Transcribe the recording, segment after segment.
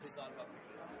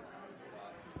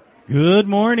Good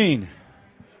morning.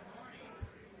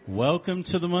 Welcome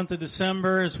to the month of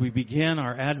December as we begin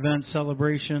our Advent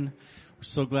celebration. We're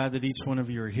so glad that each one of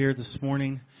you are here this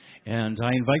morning. And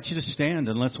I invite you to stand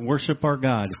and let's worship our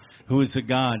God, who is a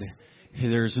God.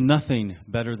 There's nothing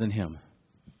better than Him.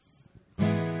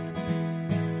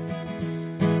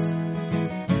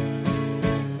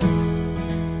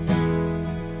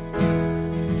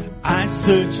 I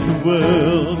searched the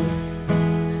world,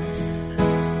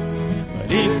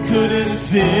 it couldn't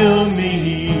fill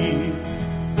me.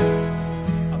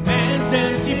 A man's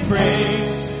empty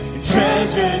praise and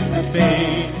treasures the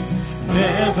faith,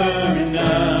 never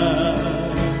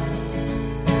enough.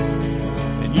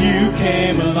 And you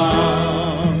came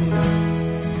along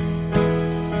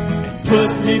and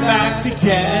put me back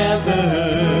together,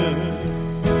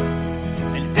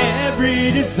 and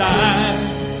every desire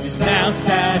is now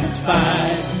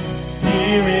satisfied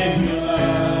here in your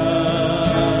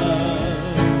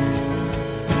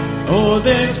Oh,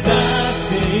 there's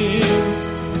nothing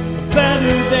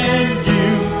better than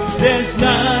you. There's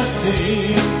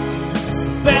nothing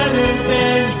better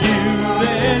than you.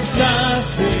 There's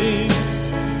nothing.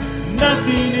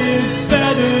 Nothing is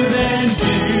better than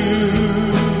you.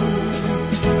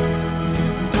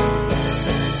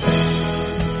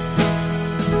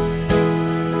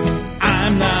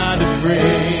 I'm not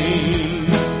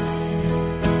afraid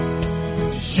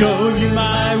to show you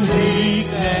my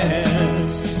weakness.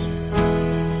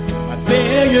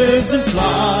 Failures and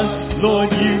flaws, Lord,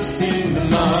 you've seen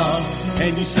them all,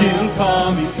 and you still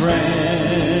call me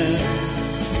friend.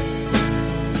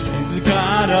 And the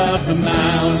God of the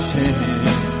mountain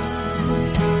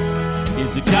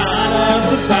is the God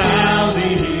of the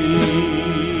valley,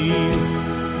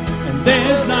 and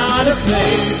there's not a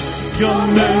place your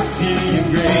mercy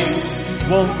and grace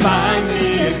won't find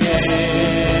me again.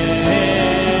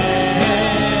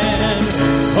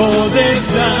 Oh, there's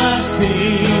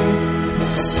nothing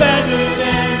better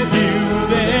than you,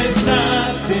 there's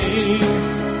nothing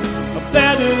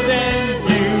better than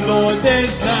you, Lord,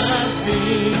 there's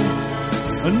nothing,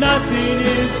 nothing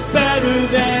is better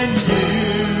than you.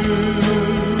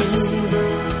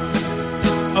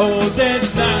 Oh, there's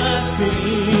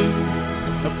nothing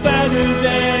better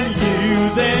than you,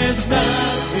 there's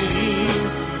nothing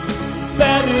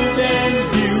better than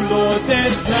you, Lord,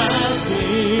 there's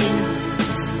nothing,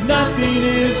 nothing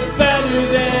is better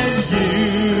than you.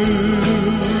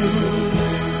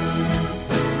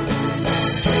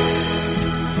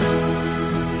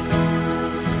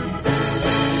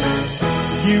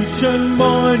 You turn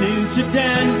mourning to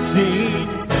dancing.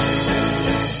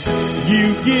 You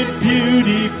give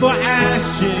beauty for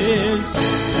ashes.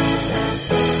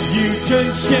 You turn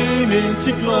shame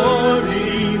into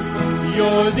glory.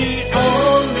 You're the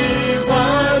only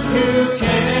one who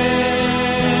can.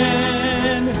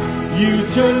 You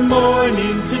turn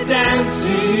mourning to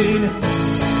dancing.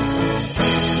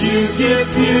 You give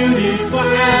beauty for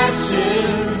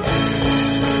ashes.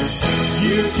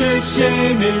 You turn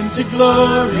shame into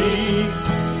glory.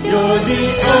 You're the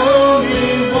only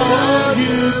one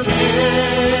who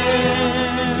can.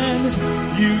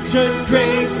 You turn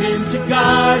graves into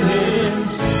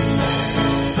gardens.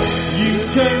 You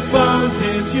turn bones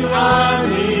into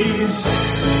armies.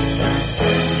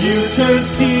 You turn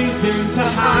seas into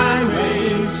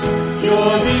highways.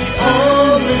 You're the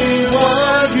only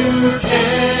one who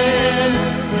can.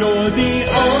 You're the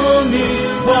only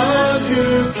one who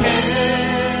can.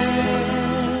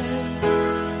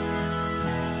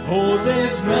 Oh,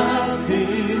 there's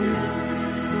nothing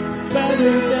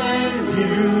better than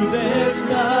you. There's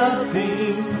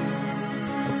nothing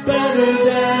better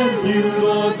than you,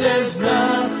 Lord. There's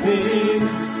nothing.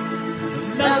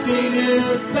 Nothing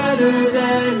is better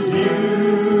than you.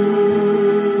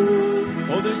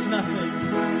 Oh, there's nothing.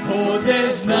 Oh,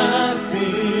 there's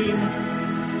nothing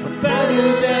better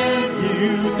than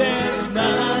you. There's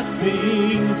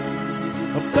nothing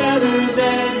better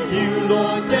than you,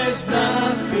 Lord. There's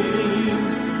nothing.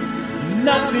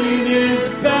 Nothing is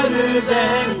better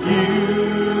than you.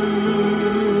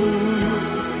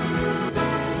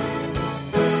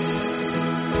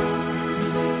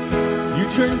 You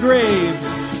turn graves.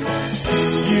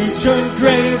 You turn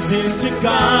graves into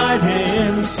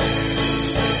gardens.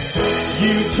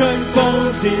 You turn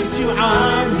bones into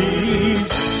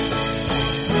armies.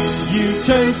 You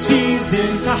turn seas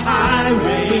into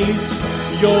highways.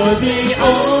 You're the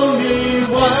only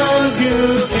one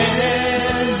who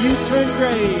can. You turn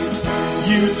graves.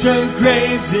 You turn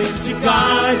graves into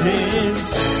gardens.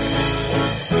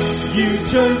 You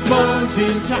turn bones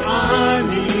into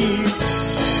armies.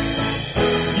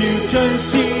 You turn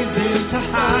seas into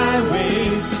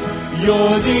highways.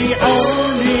 You're the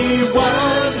only only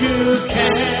one who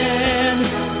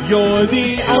can. You're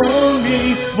the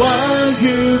only one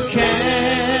who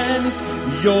can.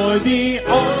 You're the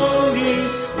only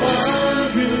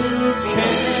one who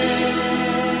can.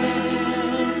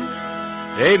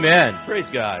 Amen. Praise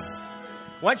God.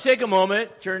 Why don't you take a moment,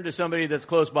 turn to somebody that's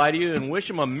close by to you, and wish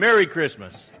them a Merry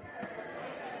Christmas.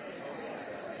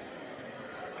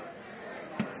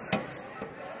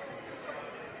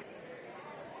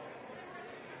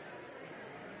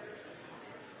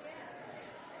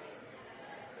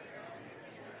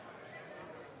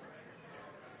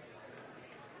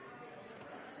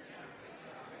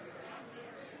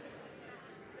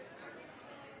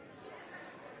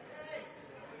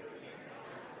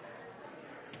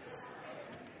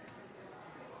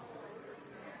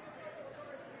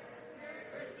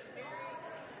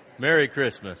 Merry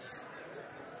Christmas.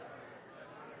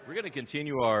 We're going to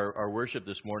continue our worship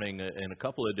this morning in a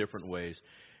couple of different ways.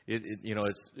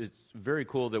 It's very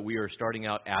cool that we are starting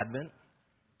out Advent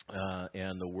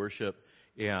and the worship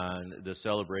and the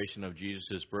celebration of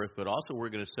Jesus' birth, but also we're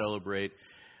going to celebrate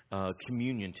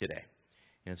communion today.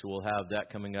 And so we'll have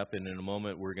that coming up, and in a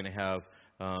moment we're going to have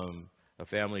a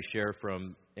family share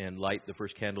from and light the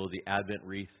first candle of the Advent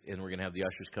wreath, and we're going to have the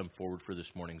ushers come forward for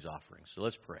this morning's offering. So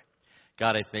let's pray.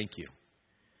 God, I thank you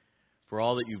for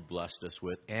all that you've blessed us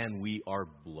with, and we are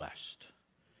blessed.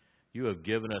 You have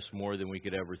given us more than we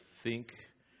could ever think,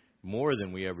 more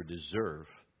than we ever deserve,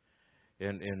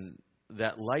 and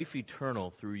that life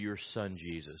eternal through your Son,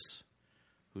 Jesus,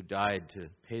 who died to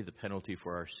pay the penalty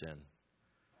for our sin.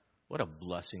 What a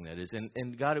blessing that is.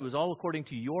 And God, it was all according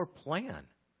to your plan.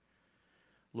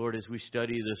 Lord, as we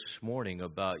study this morning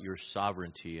about your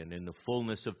sovereignty, and in the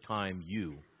fullness of time,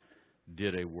 you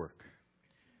did a work.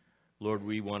 Lord,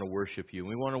 we want to worship you.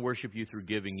 We want to worship you through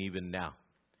giving even now.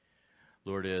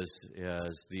 Lord, as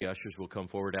the ushers will come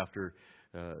forward after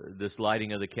this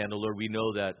lighting of the candle, Lord, we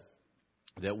know that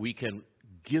we can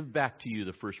give back to you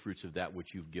the first fruits of that which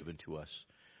you've given to us.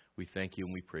 We thank you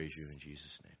and we praise you in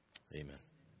Jesus' name. Amen.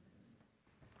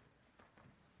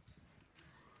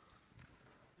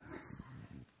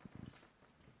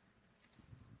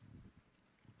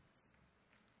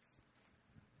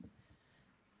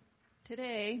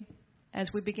 Today, as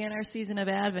we begin our season of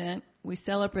Advent, we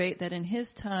celebrate that in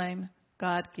His time,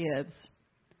 God gives.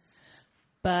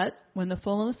 But when the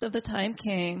fullness of the time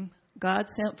came, God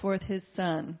sent forth His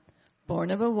Son,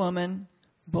 born of a woman,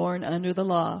 born under the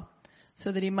law,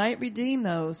 so that He might redeem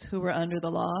those who were under the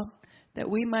law, that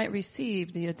we might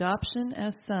receive the adoption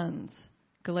as sons.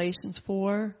 Galatians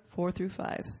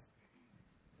 4:4-5.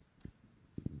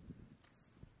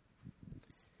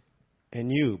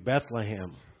 And you,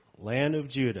 Bethlehem, land of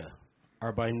Judah,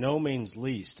 are by no means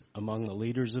least among the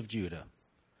leaders of Judah.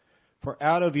 For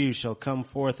out of you shall come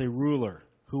forth a ruler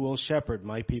who will shepherd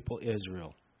my people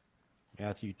Israel.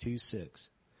 Matthew 2:6.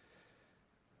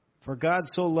 For God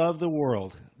so loved the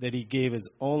world that he gave his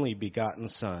only begotten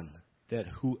Son, that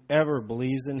whoever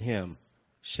believes in him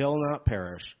shall not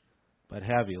perish, but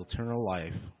have eternal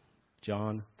life.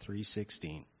 John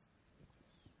 3:16.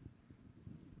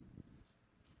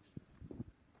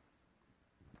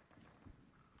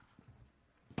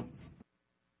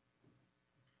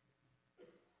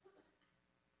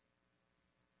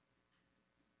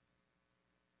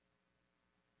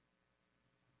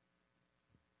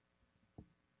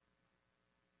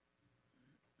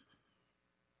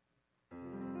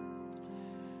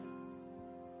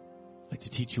 I'd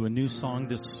like to teach you a new song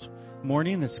this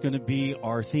morning that's going to be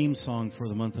our theme song for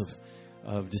the month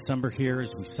of December here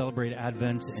as we celebrate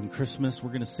Advent and Christmas. We're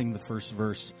going to sing the first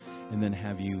verse and then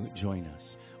have you join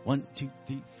us. 1, 2,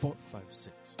 3, 4, 5,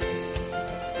 6.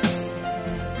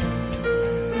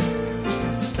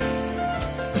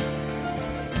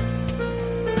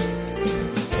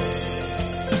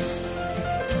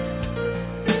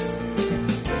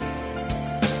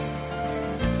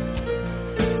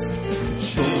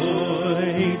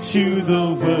 To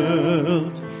the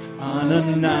world on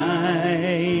a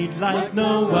night like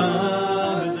no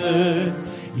other,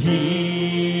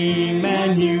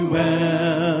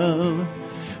 Emmanuel.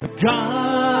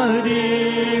 God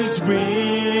is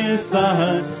with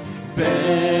us,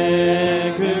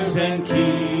 beggars and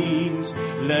kings.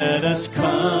 Let us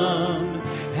come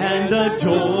and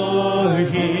adore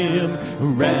him,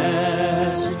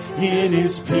 rest in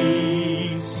his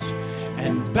peace,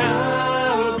 and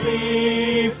bow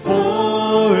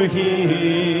before him.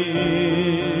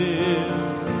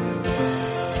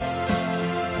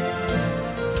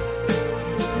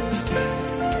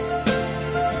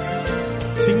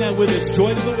 Sing that with us.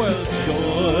 Joy to the world.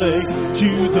 Joy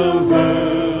to the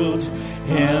world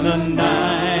in a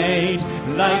night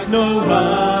like no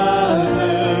other.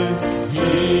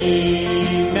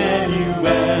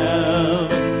 Emmanuel,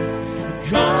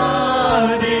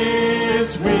 God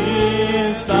is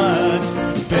with us.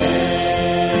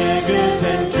 Beggars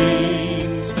and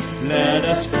kings, let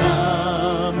us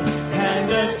come and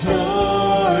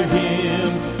adore Him.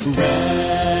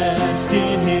 Rest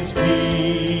in His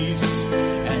peace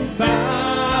and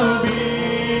bow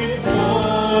before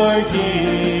Him.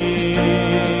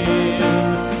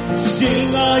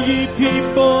 Sing, all ye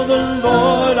people, the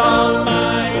Lord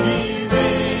Almighty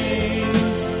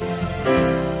reigns.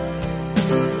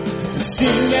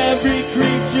 Sing, every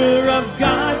creature of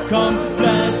God, come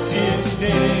bless His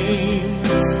name.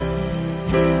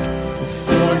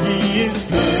 For He is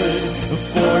good,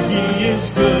 for He is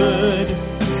good.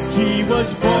 He was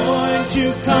born to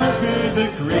conquer the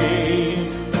grave.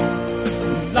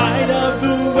 Light of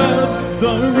the world,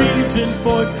 the reason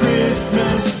for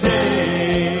Christmas Day.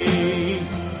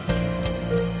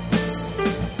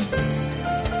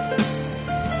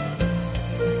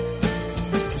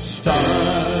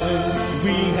 Stars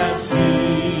we have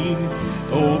seen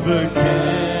over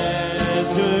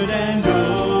desert and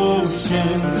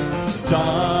oceans.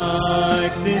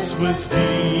 Darkness was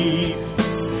deep,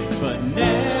 but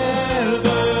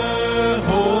never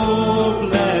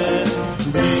hopeless.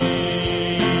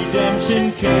 Redemption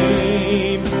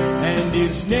came, and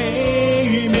His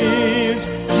name is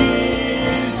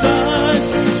Jesus.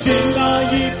 Sing, all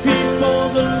ye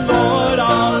people, the Lord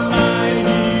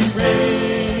Almighty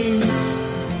reigns.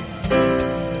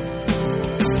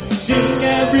 Sing,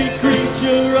 every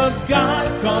creature of God,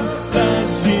 come bless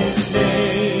His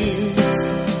name.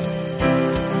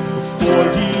 For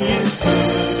He is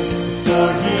good, for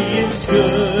He is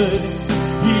good.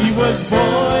 He was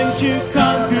born to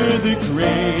conquer the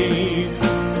grave.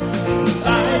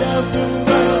 Light of the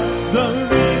world, the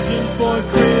reason for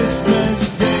Christmas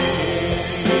Day.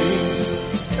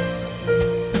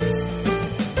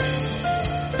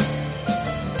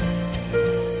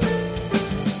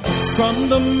 From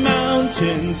the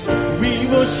mountains we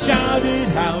will shout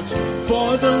it out,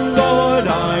 for the Lord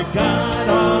our God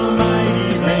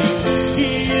Almighty reigns.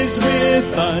 He is with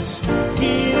us,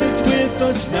 He is with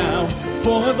us now,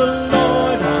 for the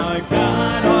Lord our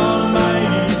God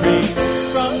Almighty reigns.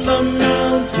 From the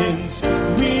mountains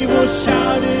we will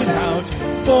shout it out,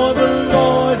 for the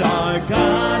Lord our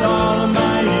God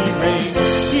Almighty reigns.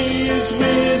 He is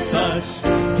with us,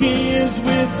 He is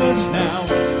with us now,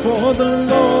 for the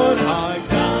Lord our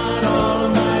God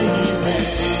Almighty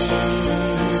reigns.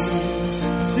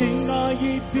 Sing, all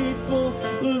ye people,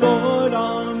 the Lord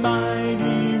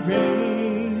Almighty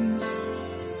reigns.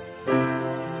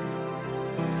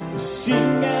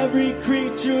 Sing, every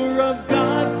creature of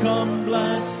God, come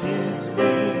bless His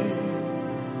name.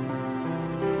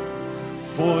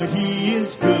 For He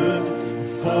is good,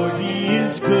 for He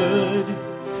is good.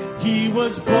 He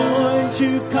was born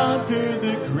to conquer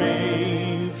the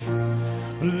grave.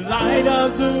 Light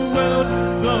of the world,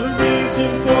 the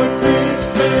reason for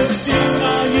Christmas. Sing,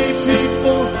 all ye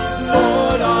people,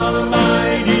 Lord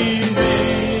Almighty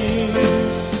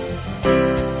reigns.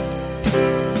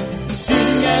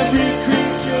 Sing, every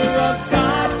creature of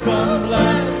God, come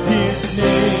bless His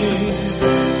name.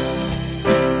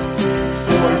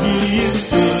 For He is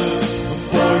good,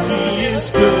 for He is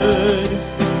good.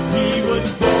 He was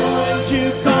born to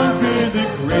conquer the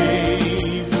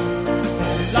grave.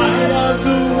 Light of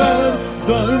the world,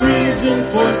 the reason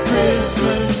for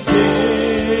Christmas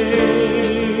Day.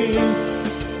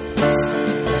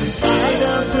 Light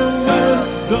of the world,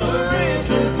 the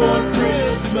reason for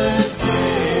Christmas Day.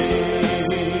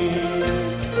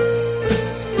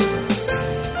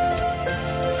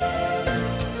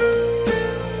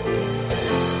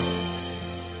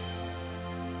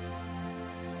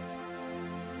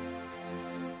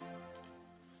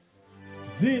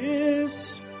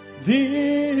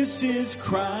 This is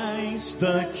Christ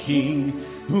the King,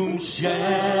 whom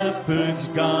shepherds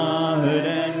guard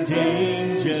and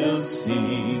angels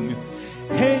sing.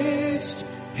 Haste,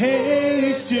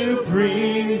 haste to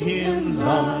bring Him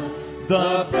love,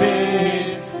 the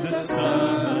babe, the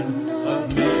Son of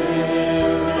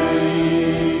Mary.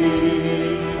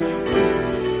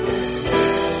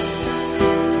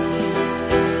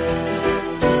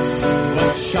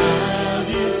 What child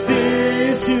is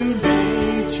this who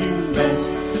laid to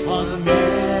rest on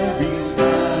Mary's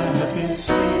lap and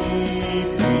sleeping?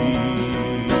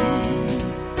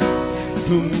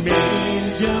 Whom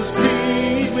angels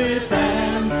greet with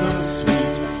anthems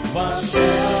sweet, while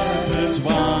shepherds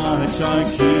watch our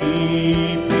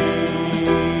keeping.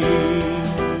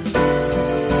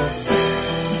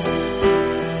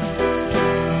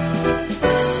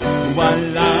 While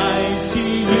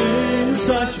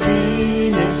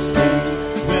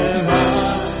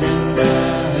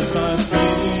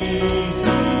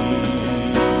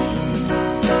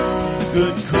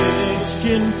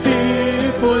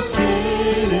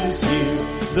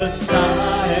the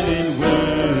silent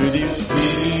word is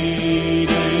pleading.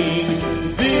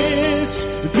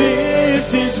 This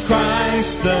is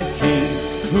Christ the King,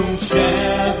 whom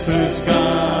shepherds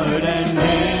guard and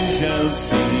angels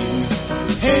sing.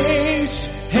 Haste,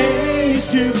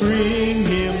 haste to bring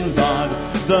him, Lord,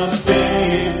 the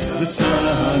babe, the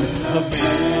Son of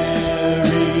Mary.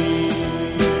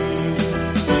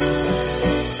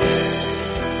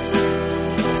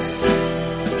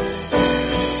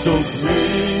 So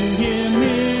bring him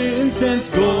incense,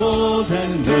 gold,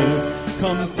 and myrrh.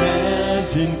 Come,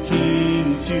 peasant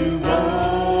king, to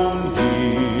own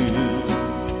him.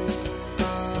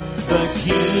 The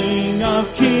King of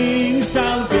kings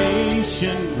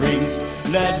salvation brings.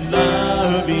 Let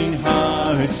loving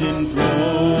hearts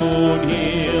enthrone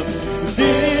him.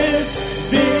 This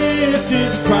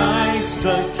is Christ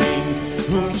the King,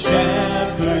 whom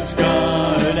shepherds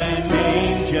guard and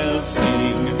angels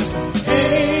sing.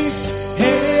 Haste,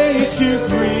 haste to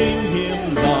bring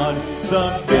him, Lord, the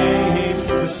babe,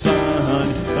 the Son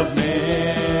of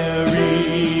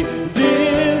Mary.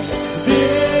 This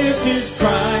is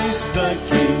Christ the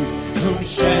King, whom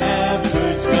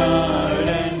shepherds guard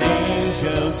and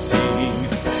angels sing.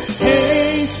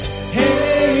 Haste,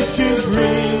 haste to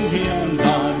bring him,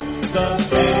 Lord, the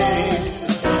babe,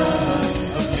 the Son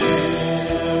of Mary.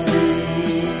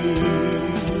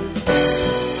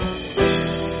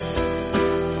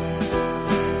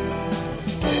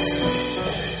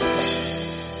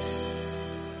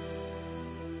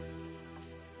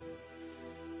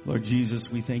 Lord Jesus,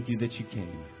 we thank you that you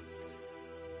came.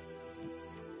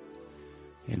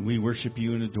 And we worship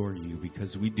you and adore you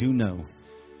because we do know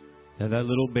that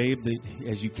little babe, that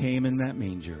as you came in that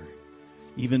manger,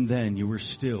 even then you were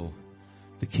still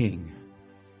the King,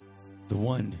 the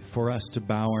one for us to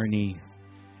bow our knee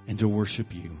and to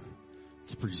worship you,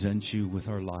 to present you with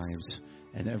our lives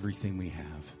and everything we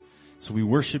have. So we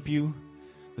worship you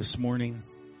this morning.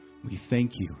 We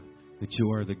thank you that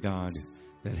you are the God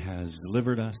that has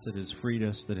delivered us, that has freed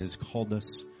us, that has called us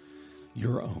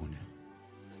your own.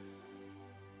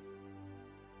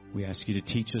 We ask you to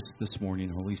teach us this morning,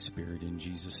 Holy Spirit, in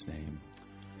Jesus' name.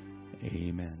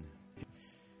 Amen.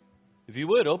 If you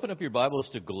would, open up your Bibles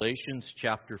to Galatians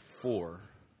chapter 4.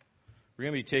 We're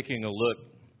going to be taking a look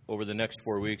over the next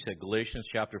 4 weeks at Galatians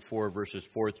chapter 4, verses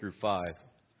 4 through 5.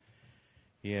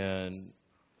 And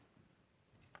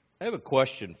I have a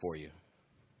question for you.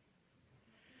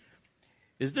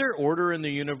 Is there order in the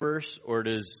universe, or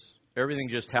does everything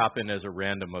just happen as a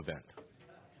random event?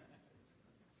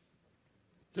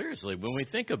 Seriously, when we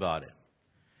think about it,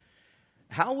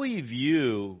 how we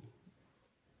view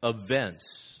events,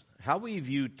 how we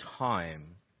view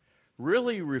time,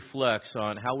 really reflects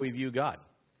on how we view God.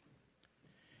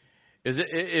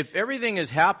 If everything is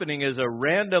happening as a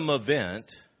random event,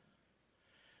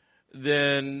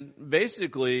 then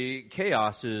basically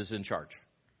chaos is in charge.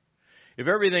 If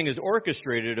everything is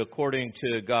orchestrated according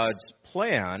to God's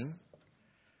plan,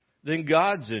 then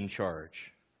God's in charge.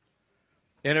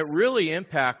 And it really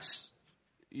impacts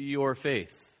your faith.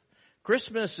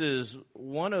 Christmas is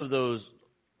one of those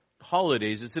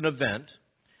holidays. It's an event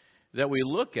that we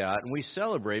look at and we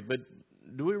celebrate, but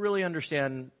do we really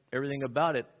understand everything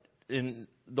about it in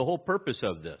the whole purpose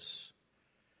of this?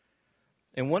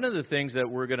 And one of the things that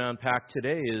we're going to unpack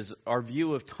today is our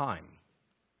view of time.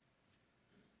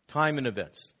 Time and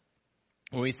events.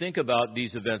 When we think about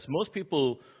these events, most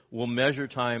people will measure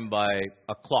time by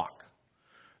a clock.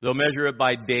 They'll measure it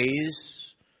by days,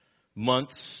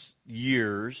 months,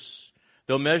 years.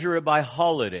 They'll measure it by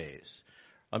holidays.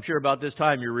 I'm sure about this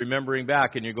time you're remembering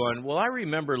back and you're going, well, I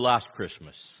remember last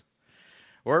Christmas.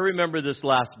 Or I remember this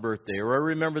last birthday. Or I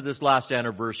remember this last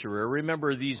anniversary. Or I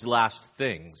remember these last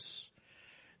things.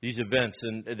 These events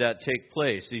that take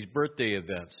place, these birthday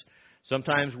events.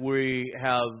 Sometimes we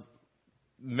have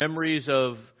memories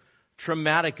of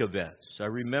traumatic events. I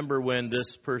remember when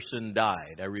this person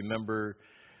died. I remember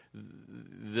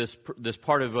this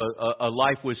part of a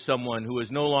life with someone who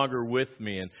is no longer with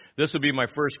me, and this will be my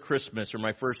first Christmas or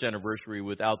my first anniversary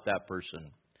without that person.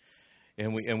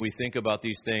 And we think about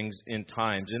these things in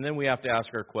times, and then we have to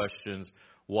ask our questions: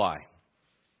 why?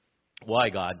 Why,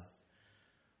 God?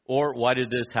 Or why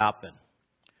did this happen?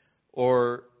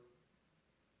 Or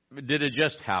did it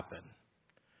just happen?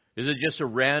 Is it just a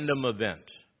random event?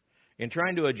 In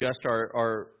trying to adjust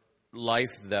our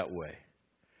life that way.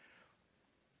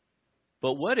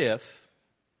 But what if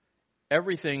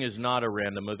everything is not a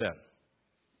random event?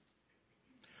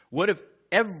 What if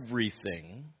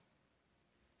everything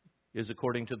is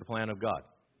according to the plan of God?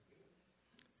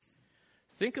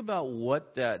 Think about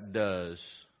what that does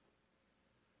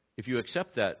if you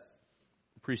accept that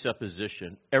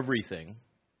presupposition, everything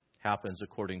happens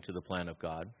according to the plan of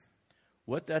God,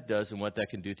 what that does and what that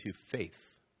can do to faith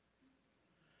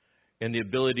and the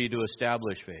ability to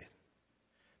establish faith.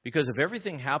 Because if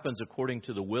everything happens according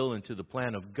to the will and to the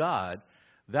plan of God,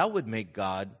 that would make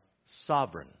God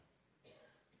sovereign.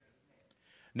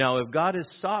 Now, if God is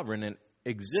sovereign and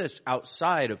exists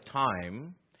outside of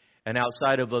time and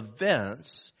outside of events,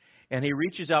 and He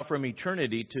reaches out from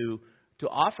eternity to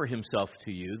offer Himself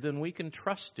to you, then we can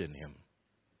trust in Him.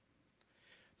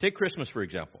 Take Christmas, for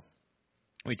example.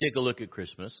 We take a look at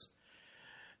Christmas.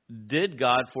 Did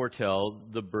God foretell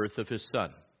the birth of His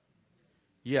Son?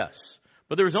 Yes.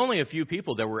 But there was only a few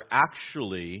people that were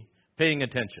actually paying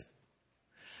attention.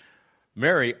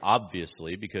 Mary,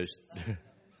 obviously, because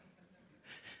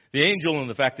the angel and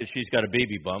the fact that she's got a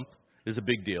baby bump is a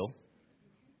big deal.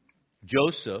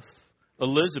 Joseph,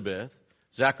 Elizabeth,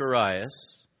 Zacharias,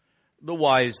 the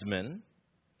wise men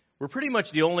were pretty much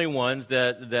the only ones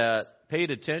that paid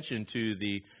attention to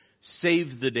the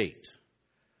save the date.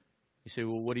 You say,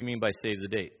 well, what do you mean by save the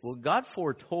date? Well, God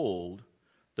foretold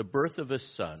the birth of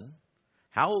His Son,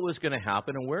 how it was going to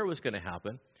happen and where it was going to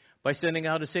happen by sending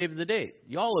out a save the date.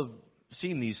 You all have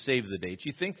seen these save the dates.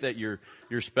 You think that you're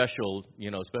special,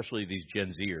 especially these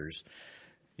Gen Zers.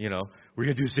 We're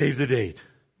going to do save the date.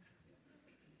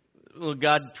 Well,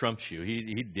 God trumps you.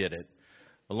 He did it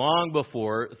long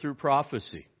before through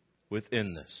prophecy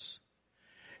within this.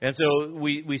 And so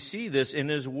we see this in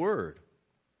His Word.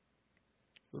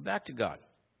 But back to God.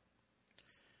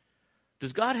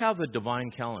 Does God have a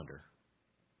divine calendar?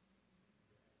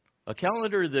 A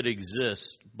calendar that exists,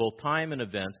 both time and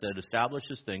events, that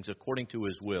establishes things according to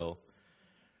His will,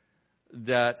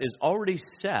 that is already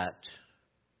set,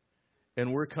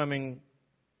 and we're coming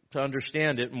to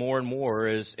understand it more and more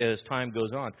as time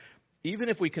goes on. Even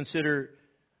if we consider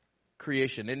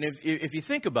creation, and if you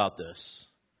think about this,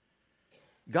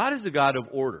 God is a God of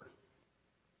order.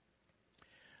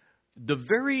 The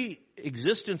very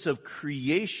existence of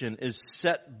creation is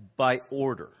set by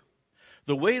order.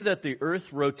 The way that the earth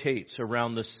rotates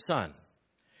around the sun,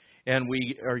 and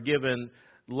we are given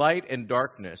light and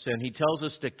darkness, and He tells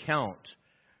us to count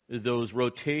those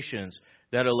rotations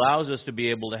that allows us to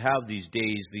be able to have these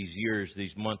days, these years,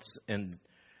 these months, and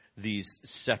these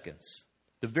seconds.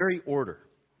 The very order.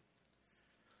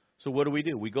 So what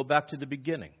do? We go back to the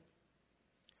beginning.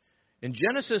 In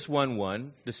Genesis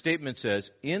 1:1, the statement says,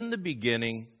 in the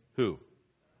beginning, who?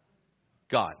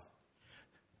 God.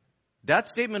 That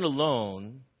statement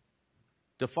alone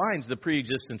defines the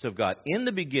preexistence of God. In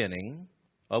the beginning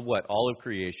of what? All of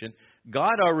creation,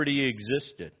 God already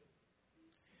existed.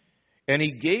 And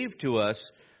He gave to us,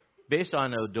 based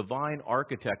on a divine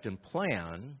architect and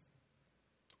plan,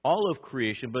 all of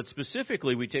creation, but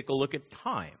specifically we take a look at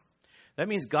time. That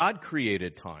means God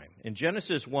created time. In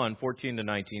Genesis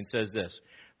 1:14-19 says this,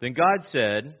 then God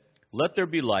said, let there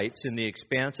be lights in the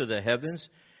expanse of the heavens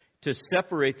to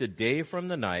separate the day from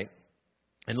the night,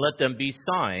 and let them be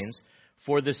signs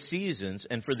for the seasons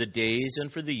and for the days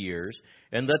and for the years,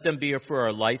 and let them be for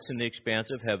our lights in the expanse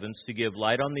of heavens to give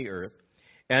light on the earth.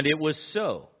 And it was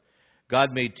so.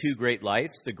 God made two great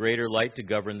lights, the greater light to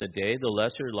govern the day, the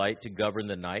lesser light to govern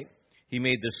the night. He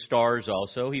made the stars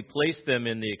also. He placed them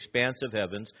in the expanse of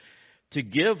heavens to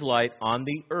give light on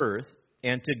the earth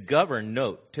and to govern,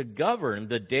 to govern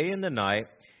the day and the night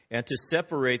and to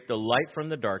separate the light from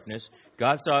the darkness.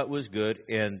 God saw it was good,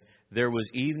 and there was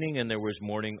evening and there was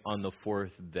morning on the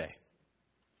fourth day.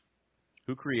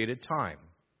 Who created time?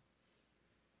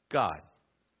 God.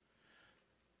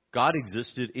 God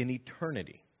existed in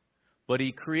eternity. But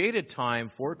He created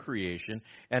time for creation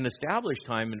and established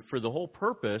time for the whole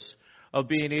purpose of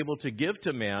being able to give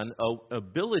to man an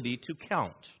ability to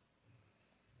count.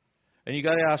 And you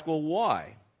got to ask, well,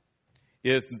 why?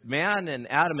 If man and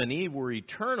Adam and Eve were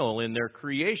eternal in their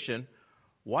creation,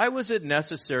 why was it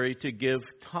necessary to give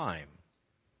time?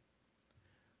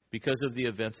 Because of the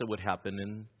events that would happen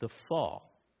in the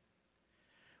fall.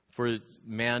 For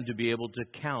man to be able to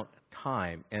count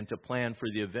time and to plan for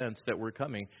the events that were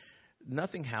coming,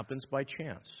 nothing happens by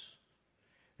chance.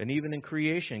 And even in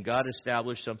creation, God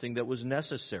established something that was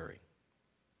necessary.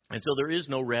 And so there is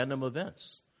no random events.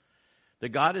 That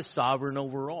God is sovereign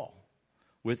over all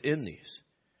within these.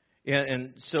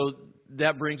 And so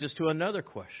that brings us to another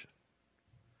question.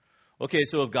 Okay,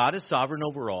 so if God is sovereign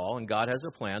over all and God has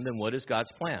a plan, then what is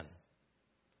God's plan?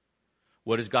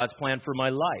 What is God's plan for my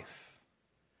life?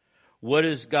 What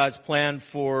is God's plan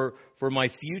for my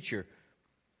future?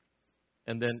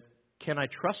 And then, can I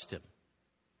trust Him?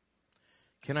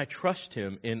 Can I trust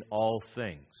Him in all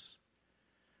things?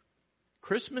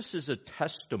 Christmas is a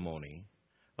testimony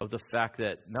of the fact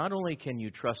that not only can you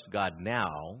trust God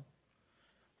now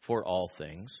for all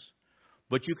things,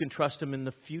 but you can trust Him in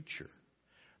the future.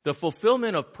 The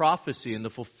fulfillment of prophecy and the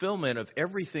fulfillment of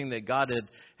everything that God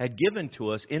had given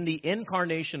to us in the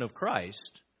incarnation of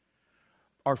Christ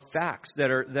are facts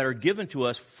that are given to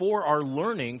us for our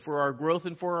learning, for our growth,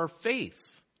 and for our faith.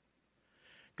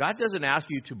 God doesn't ask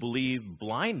you to believe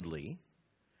blindly.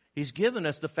 He's given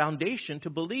us the foundation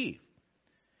to believe.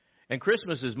 And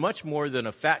Christmas is much more than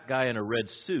a fat guy in a red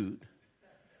suit.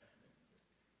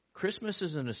 Christmas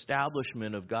is an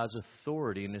establishment of God's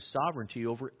authority and His sovereignty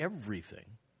over everything.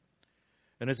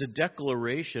 And it's a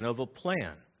declaration of a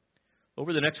plan.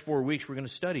 Over the next 4 weeks, we're going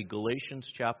to study Galatians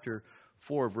chapter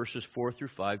 4, verses 4 through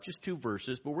 5. Just 2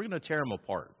 verses, but we're going to tear them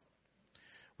apart.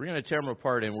 We're going to tear them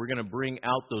apart, and we're going to bring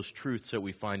out those truths that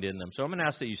we find in them. So I'm going to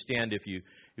ask that you stand if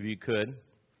you could,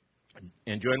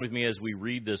 and join with me as we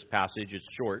read this passage. It's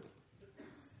short.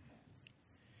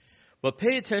 But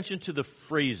pay attention to the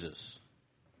phrases.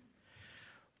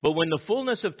 But when the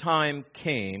fullness of time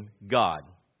came, God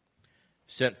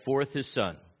sent forth His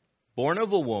Son, born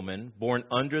of a woman, born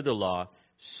under the law,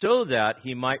 so that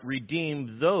He might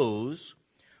redeem those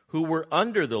who were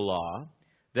under the law,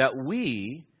 that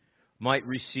we might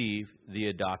receive the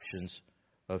adoptions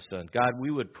of sons. God, we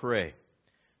would pray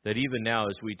that even now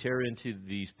as we tear into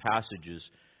these passages,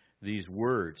 these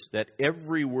words, that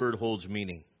every word holds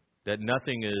meaning, that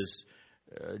nothing is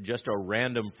just a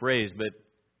random phrase, but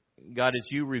God, it's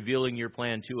You revealing Your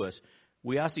plan to us.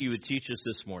 We ask that You would teach us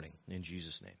this morning. In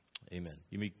Jesus' name, amen.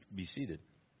 You may be seated.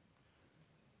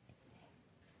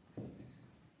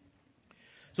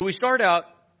 So we start out,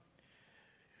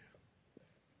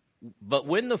 but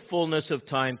when the fullness of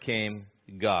time came,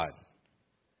 God.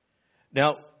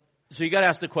 Now, so you got to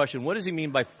ask the question, what does He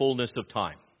mean by fullness of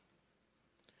time?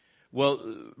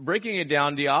 Well, breaking it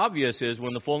down, the obvious is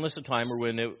when the fullness of time, or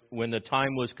when the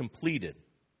time was completed.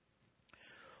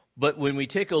 But when we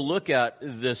take a look at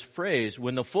this phrase,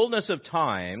 when the fullness of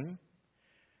time,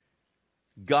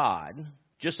 God,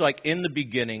 just like in the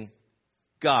beginning,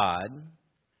 God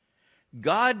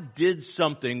did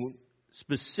something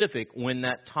specific when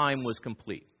that time was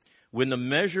complete, when the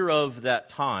measure of that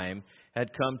time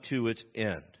had come to its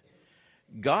end.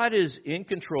 God is in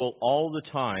control all the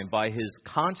time by His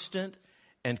constant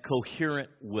and coherent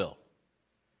will.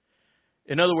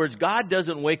 In other words, God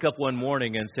doesn't wake up one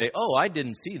morning and say, "Oh, I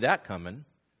didn't see that coming."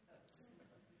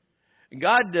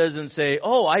 God doesn't say,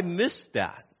 "Oh, I missed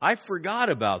that. I forgot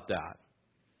about that."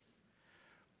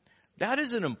 That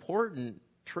is an important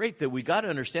trait that we got to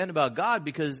understand about God,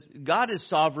 because God is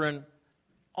sovereign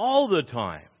all the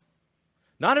time.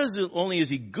 Not only is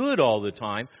He good all the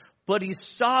time, but He's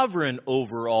sovereign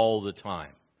over all the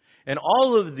time. And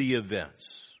all of the events,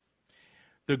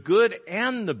 the good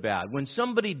and the bad. When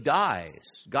somebody dies,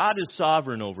 God is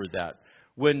sovereign over that.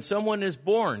 When someone is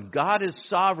born, God is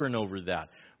sovereign over that.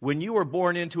 When you are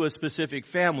born into a specific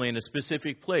family in a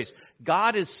specific place,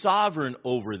 God is sovereign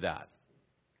over that.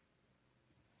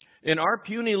 In our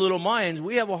puny little minds,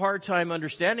 we have a hard time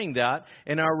understanding that.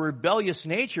 In our rebellious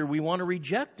nature, we want to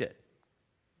reject it.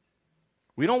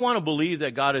 We don't want to believe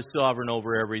that God is sovereign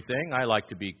over everything. I like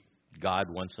to be God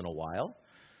once in a while.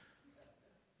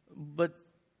 But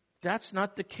that's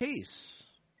not the case.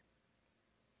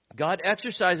 God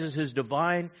exercises His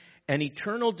divine and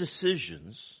eternal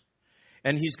decisions,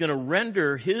 and He's going to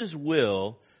render His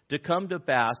will to come to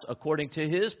pass according to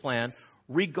His plan,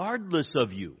 regardless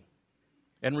of you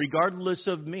and regardless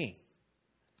of me.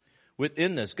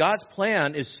 Within this, God's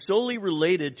plan is solely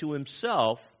related to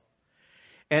Himself,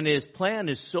 and His plan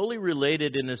is solely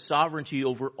related in His sovereignty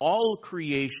over all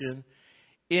creation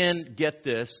in, get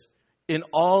this, in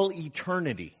all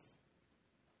eternity.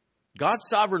 God's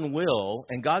sovereign will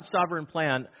and God's sovereign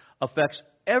plan affects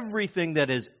everything that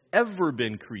has ever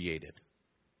been created.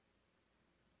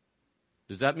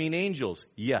 Does that mean angels?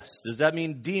 Yes. Does that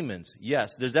mean demons? Yes.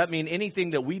 Does that mean anything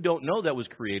that we don't know that was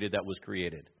created?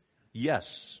 Yes.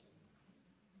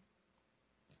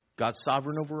 God's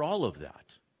sovereign over all of that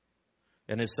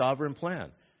and His sovereign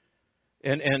plan.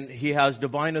 And He has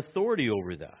divine authority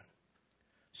over that.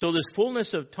 So this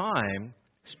fullness of time,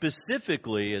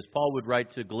 specifically, as Paul would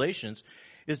write to Galatians,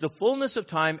 is the fullness of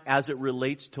time as it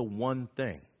relates to one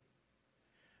thing: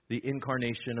 the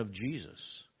incarnation of Jesus.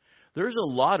 There's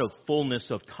a lot of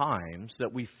fullness of times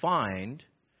that we find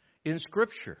in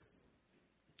Scripture.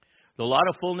 The lot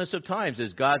of fullness of times,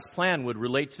 as God's plan would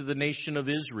relate to the nation of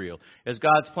Israel, as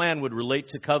God's plan would relate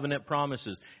to covenant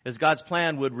promises, as God's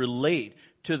plan would relate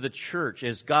to the church,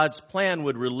 as God's plan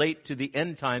would relate to the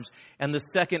end times and the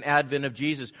second advent of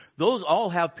Jesus. Those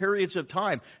all have periods of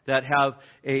time that have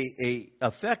a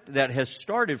effect that has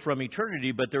started from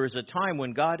eternity, but there is a time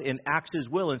when God enacts His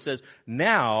will and says,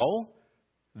 now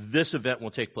this event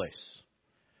will take place.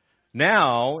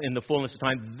 Now, in the fullness of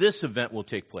time, this event will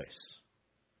take place.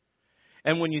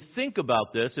 And when you think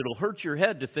about this, it'll hurt your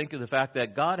head to think of the fact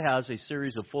that God has a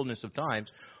series of fullness of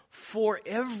times for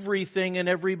everything and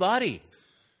everybody.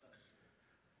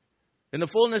 In the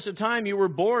fullness of time, you were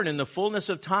born. In the fullness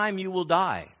of time, you will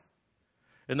die.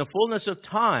 In the fullness of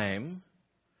time,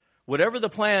 whatever the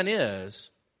plan is,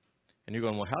 and you're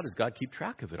going, well, how does God keep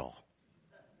track of it all?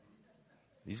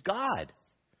 He's God.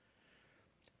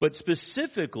 But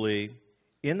specifically,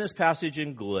 in this passage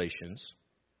in Galatians,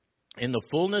 in the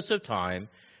fullness of time,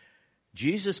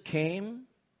 Jesus came,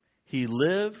 He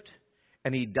lived,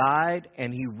 and He died,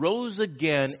 and He rose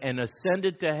again and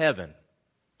ascended to heaven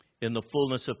in the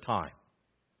fullness of time.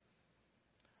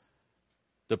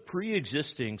 The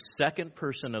pre-existing second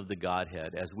person of the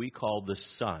Godhead, as we call the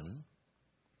Son,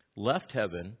 left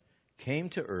heaven, came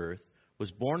to earth,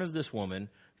 was born of this woman,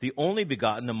 the only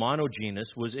begotten, the monogenes,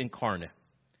 was incarnate.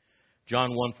 John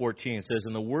 1:14 says,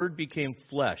 and the Word became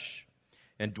flesh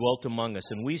and dwelt among us.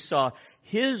 And we saw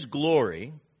His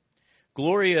glory,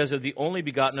 glory as of the only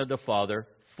begotten of the Father,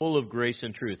 full of grace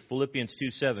and truth. Philippians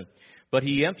 2:7. But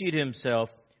He emptied Himself,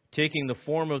 taking the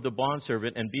form of the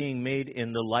bondservant and being made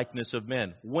in the likeness of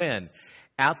men. When?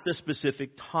 At the specific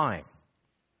time.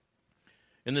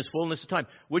 In this fullness of time.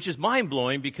 Which is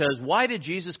mind-blowing, because why did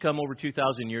Jesus come over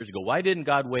 2,000 years ago? Why didn't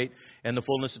God wait and the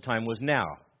fullness of time was now?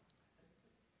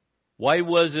 Why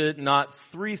was it not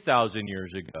 3,000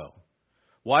 years ago?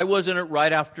 Why wasn't it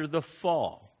right after the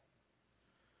fall?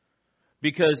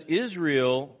 Because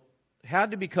Israel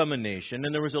had to become a nation,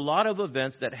 and there was a lot of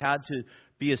events that had to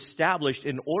be established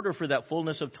in order for that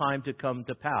fullness of time to come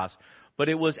to pass. But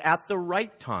it was at the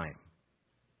right time.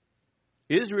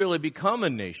 Israel had become a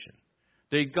nation.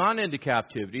 They'd gone into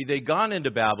captivity. They'd gone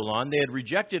into Babylon. They had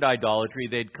rejected idolatry.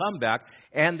 They'd come back,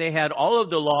 and they had all of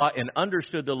the law and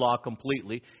understood the law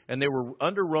completely, and they were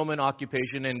under Roman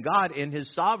occupation, and God, in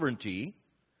His sovereignty,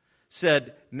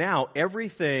 said, now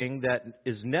everything that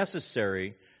is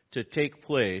necessary to take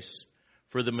place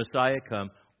for the Messiah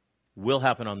come will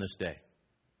happen on this day.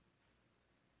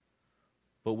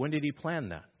 But when did He plan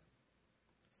that?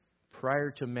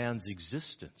 Prior to man's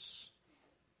existence.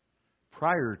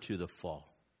 Prior to the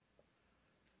fall.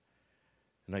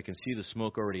 And I can see the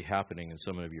smoke already happening in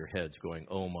some of your heads going,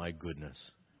 oh my goodness.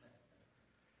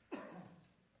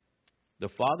 The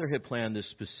Father had planned this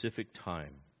specific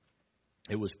time.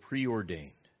 It was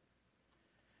preordained.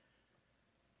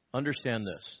 Understand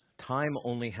this. Time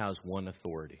only has one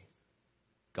authority.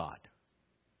 God.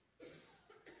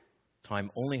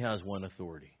 Time only has one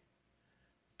authority.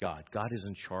 God. God is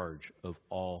in charge of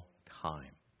all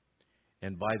time.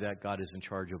 And by that, God is in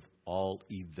charge of all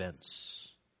events.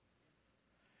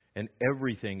 And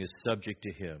everything is subject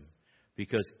to Him,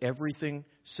 because everything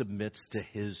submits to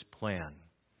His plan.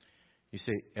 You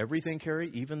say, everything,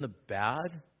 Carrie? Even the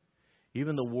bad?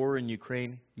 Even the war in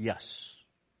Ukraine? Yes.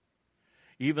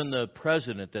 Even the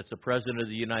president that's the president of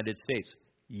the United States?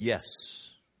 Yes.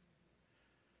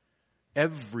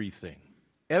 Everything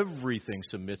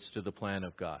submits to the plan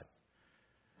of God.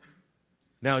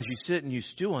 Now, as you sit and you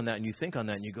stew on that and you think on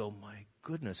that and you go, my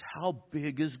goodness, how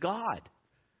big is God?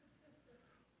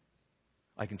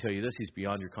 I can tell you this, He's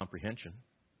beyond your comprehension.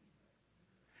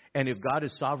 And if God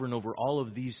is sovereign over all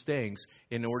of these things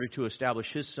in order to establish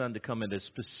His Son to come at a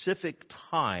specific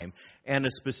time and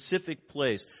a specific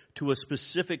place to a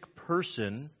specific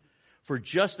person for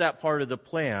just that part of the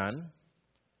plan,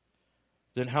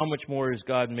 then how much more is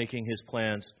God making His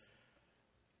plans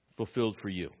fulfilled for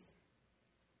you?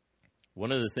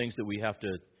 One of the things that we have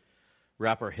to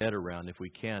wrap our head around, if we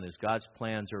can, is God's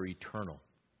plans are eternal.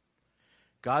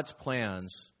 God's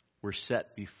plans were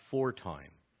set before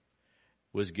time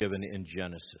was given in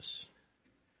Genesis.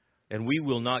 And we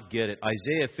will not get it.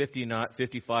 Isaiah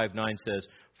 55:9 says,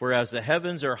 for as the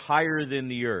heavens are higher than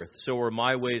the earth, so are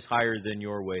my ways higher than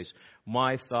your ways.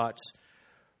 My thoughts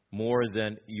more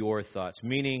than your thoughts.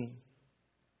 Meaning,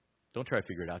 don't try to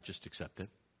figure it out, just accept it.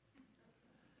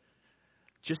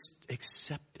 Just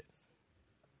accept it.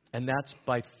 And that's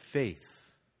by faith.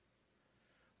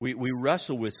 We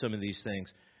wrestle with some of these things.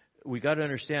 We got to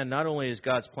understand not only is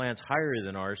God's plans higher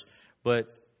than ours, but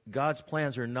God's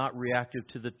plans are not reactive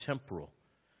to the temporal.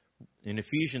 In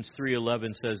Ephesians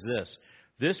 3:11 says this,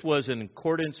 This was in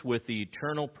accordance with the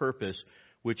eternal purpose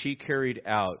which He carried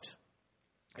out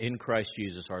in Christ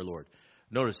Jesus our Lord.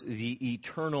 Notice, the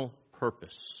eternal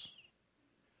purpose.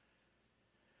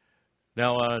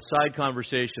 Now, on a side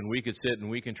conversation, we could sit and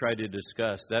we can try to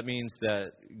discuss. That means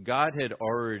that God had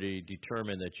already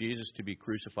determined that Jesus to be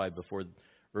crucified before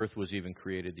earth was even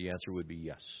created. The answer would be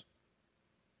yes.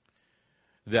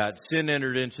 That sin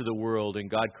entered into the world and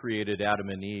God created Adam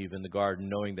and Eve in the garden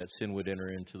knowing that sin would enter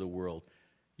into the world.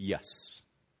 Yes.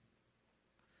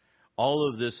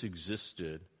 All of this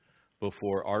existed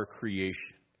before our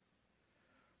creation.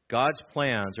 God's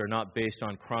plans are not based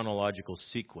on chronological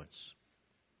sequence.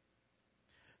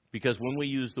 Because when we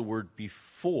use the word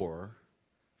before,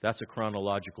 that's a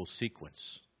chronological sequence.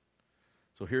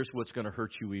 So here's what's going to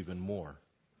hurt you even more.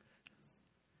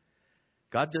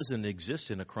 God doesn't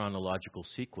exist in a chronological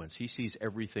sequence. He sees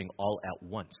everything all at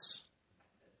once.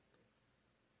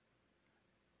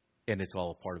 And it's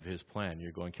all a part of His plan.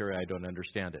 You're going, Kerry, I don't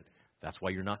understand it. That's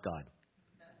why you're not God.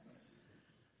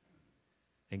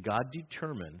 And God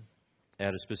determined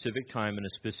at a specific time in a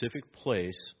specific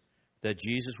place that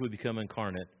Jesus would become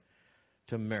incarnate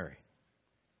to Mary.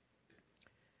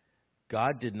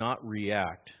 God did not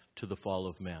react to the fall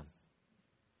of man.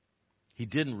 He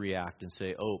didn't react and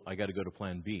say, oh, I got to go to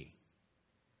plan B.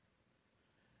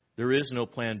 There is no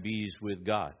plan B's with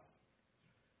God.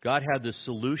 God had the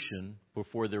solution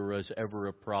before there was ever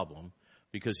a problem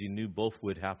because He knew both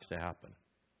would have to happen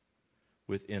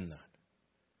within that.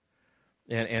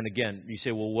 And again, you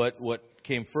say, well, what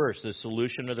came first, the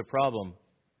solution or the problem?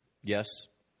 Yes.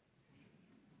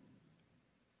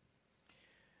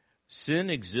 Sin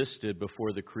existed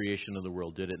before the creation of the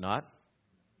world, did it not?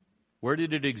 Where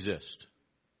did it exist?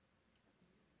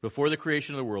 Before the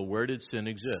creation of the world, where did sin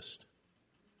exist?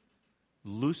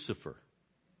 Lucifer,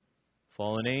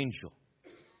 fallen angel.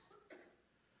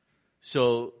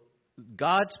 So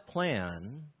God's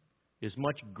plan is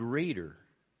much greater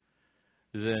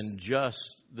than just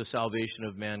the salvation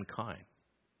of mankind.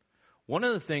 One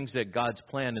of the things that God's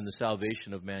plan in the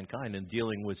salvation of mankind and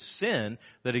dealing with sin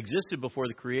that existed before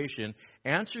the creation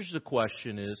answers the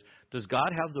question is, does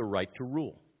God have the right to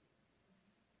rule?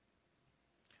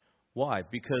 Why?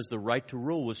 Because the right to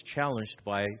rule was challenged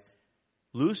by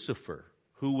Lucifer,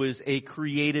 who was a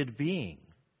created being.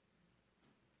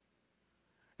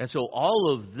 And so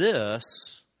all of this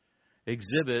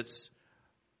exhibits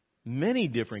many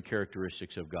different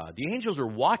characteristics of God. The angels are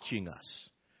watching us,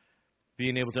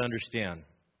 being able to understand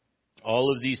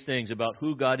all of these things about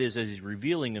who God is as He's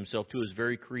revealing Himself to His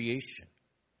very creation.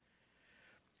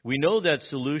 We know that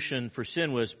solution for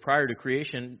sin was prior to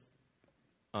creation.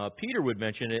 Peter would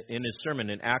mention it in his sermon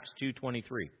in Acts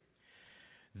 2:23.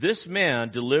 This man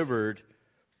delivered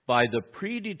by the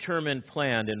predetermined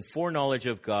plan and foreknowledge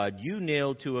of God, you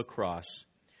nailed to a cross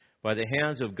by the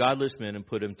hands of godless men and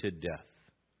put Him to death.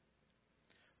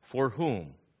 For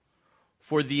whom?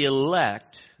 For the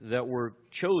elect that were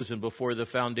chosen before the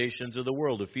foundations of the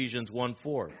world. Ephesians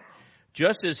 1:4.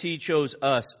 Just as He chose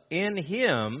us in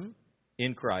Him,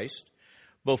 in Christ,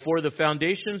 before the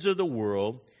foundations of the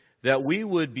world, that we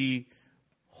would be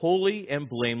holy and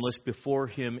blameless before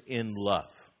Him in love.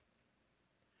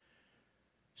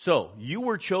 So, you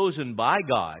were chosen by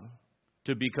God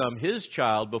to become His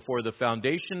child before the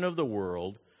foundation of the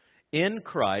world in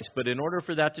Christ, but in order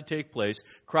for that to take place,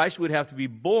 Christ would have to be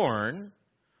born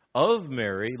of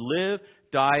Mary, live,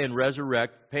 die, and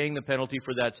resurrect, paying the penalty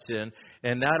for that sin,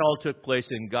 and that all took place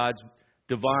in God's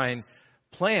divine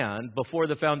plan before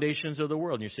the foundations of the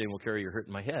world. And you're saying, well, Kerry, you're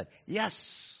hurting my head. Yes!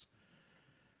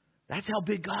 That's how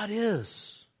big God is.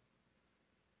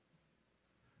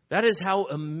 That is how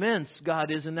immense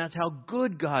God is, and that's how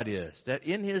good God is. That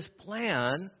in His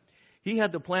plan, He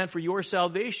had the plan for your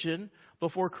salvation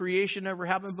before creation ever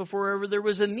happened, before ever there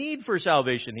was a need for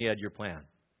salvation. He had your plan.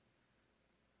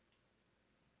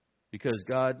 Because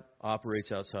God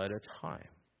operates outside of time.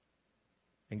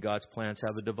 And God's plans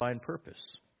have a divine purpose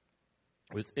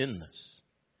within this.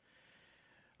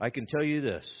 I can tell you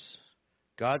this.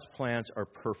 God's plans are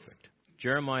perfect.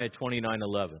 Jeremiah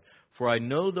 29:11. For I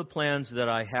know the plans that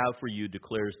I have for you,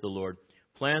 declares the Lord.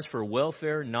 Plans for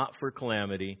welfare, not for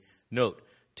calamity. Note,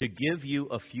 to give you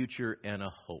a future and a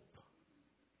hope.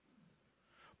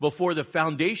 Before the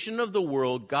foundation of the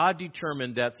world, God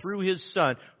determined that through His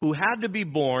Son, who had to be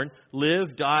born,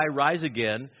 live, die, rise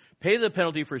again, pay the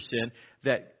penalty for sin,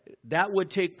 that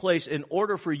would take place in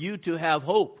order for you to have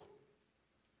hope.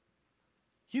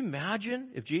 Can you imagine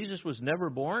if Jesus was never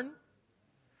born?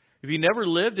 If He never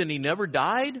lived and He never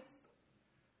died?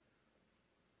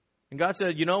 And God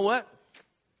said, you know what?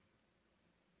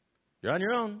 You're on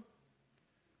your own.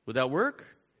 Would that work?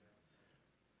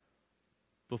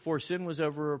 Before sin was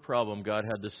ever a problem, God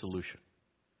had the solution.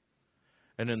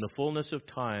 And in the fullness of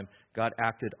time, God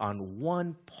acted on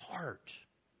one part,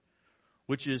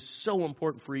 which is so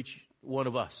important for each one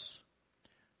of us,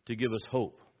 to give us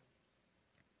hope.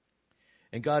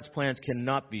 And God's plans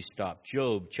cannot be stopped.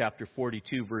 Job chapter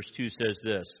 42 verse 2 says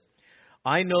this,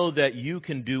 I know that you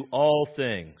can do all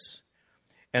things,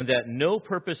 and that no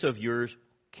purpose of yours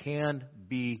can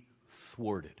be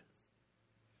thwarted.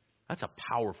 That's a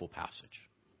powerful passage.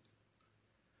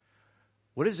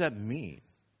 What does that mean?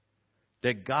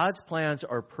 That God's plans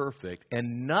are perfect,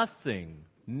 and nothing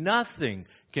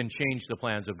can change the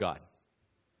plans of God.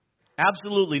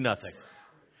 Absolutely nothing.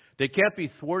 They can't be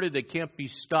thwarted. They can't be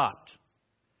stopped.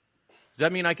 Does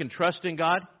that mean I can trust in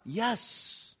God? Yes.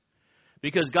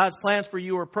 Because God's plans for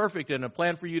you are perfect, and a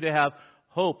plan for you to have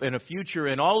hope and a future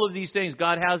and all of these things,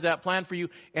 God has that plan for you,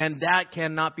 and that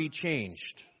cannot be changed.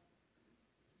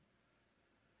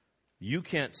 You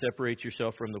can't separate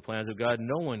yourself from the plans of God.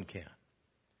 No one can.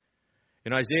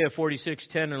 In Isaiah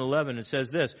 46:10 and 11, it says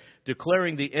this,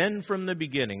 declaring the end from the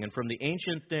beginning and from the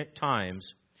ancient times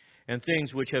and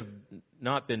things which have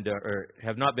not been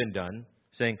done,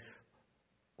 saying,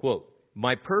 quote,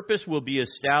 my purpose will be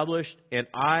established, and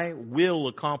I will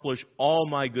accomplish all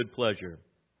my good pleasure.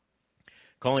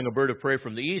 Calling a bird of prey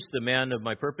from the east, the man of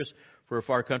my purpose for a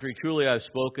far country. Truly I have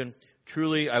spoken.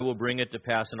 Truly I will bring it to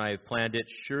pass, and I have planned it.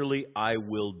 Surely I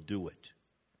will do it.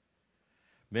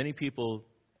 Many people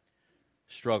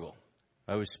struggle.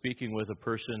 I was speaking with a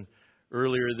person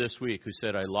earlier this week who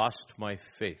said, I lost my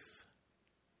faith,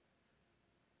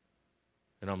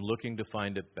 and I'm looking to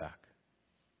find it back.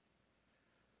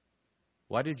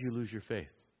 Why did you lose your faith?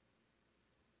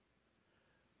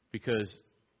 Because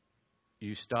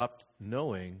you stopped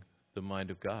knowing the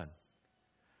mind of God.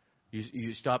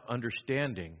 You stopped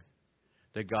understanding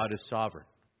that God is sovereign.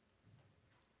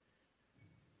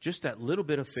 Just that little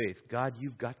bit of faith, God,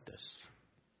 you've got this,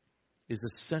 is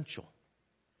essential.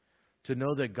 To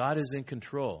know that God is in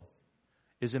control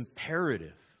is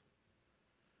imperative.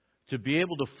 To be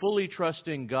able to fully trust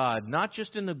in God, not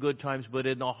just in the good times, but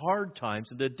in the hard times,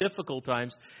 the difficult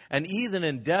times, and even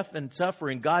in death and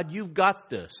suffering, God, you've got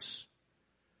this,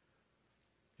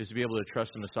 is to be able to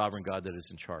trust in the sovereign God that is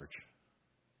in charge.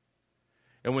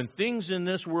 And when things in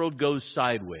this world go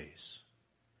sideways,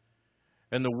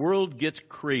 and the world gets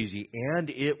crazy, and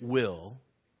it will,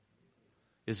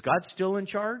 is God still in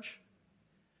charge?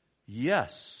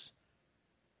 Yes.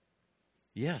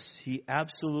 Yes, He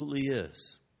absolutely is.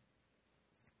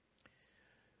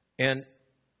 And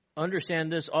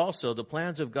understand this also, the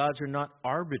plans of God are not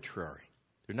arbitrary.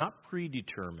 They're not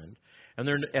predetermined. And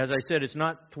they're, as I said, it's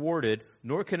not thwarted,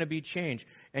 nor can it be changed.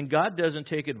 And God doesn't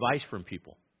take advice from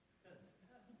people,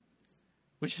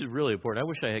 which is really important. I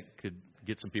wish I could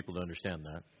get some people to understand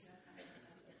that.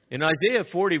 In Isaiah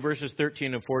 40, verses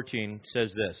 13 and 14,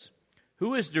 says this,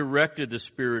 who has directed the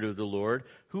Spirit of the Lord?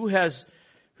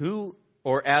 Who,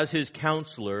 or as His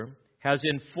counselor, has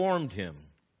informed Him?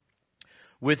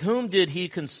 With whom did He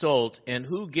consult, and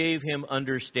who gave Him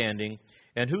understanding,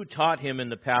 and who taught Him in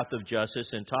the path of justice,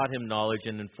 and taught Him knowledge,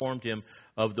 and informed Him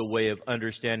of the way of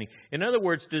understanding? In other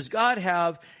words, does God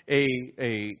have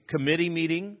a committee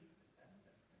meeting?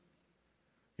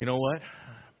 You know what?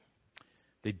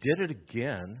 They did it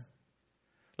again.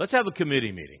 Let's have a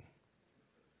committee meeting.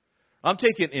 I'm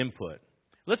taking input.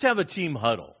 Let's have a team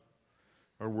huddle.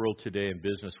 Our world today in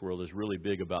business world is really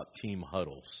big about team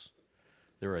huddles.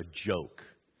 They're a joke.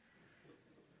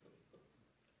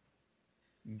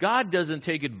 God doesn't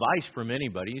take advice from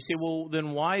anybody. You say, well,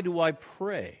 then why do I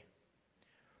pray?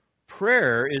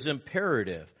 Prayer is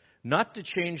imperative, not to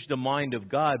change the mind of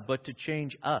God, but to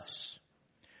change us.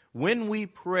 When we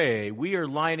pray, we are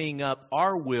lining up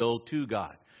our will to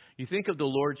God. You think of the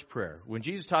Lord's Prayer. When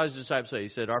Jesus taught His disciples, He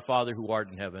said, our Father who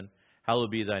art in heaven,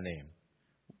 hallowed be Thy name.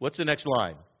 What's the next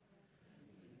line?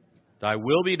 Thy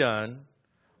will be done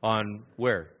on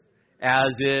where?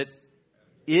 As it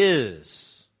is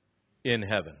in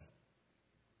heaven.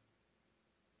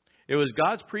 It was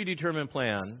God's predetermined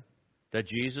plan that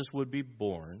Jesus would be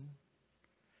born.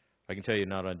 I can tell you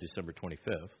not on December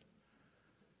 25th.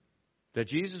 That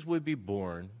Jesus would be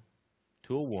born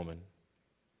to a woman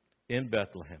in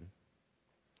Bethlehem.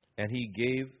 And He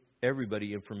gave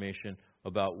everybody information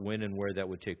about when and where that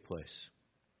would take place.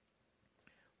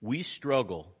 We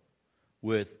struggle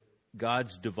with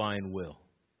God's divine will.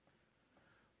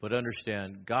 But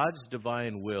understand, God's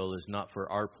divine will is not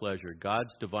for our pleasure.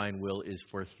 God's divine will is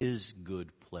for His good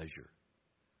pleasure.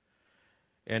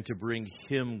 And to bring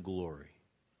Him glory.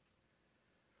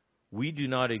 We do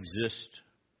not exist,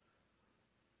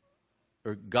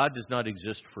 or God does not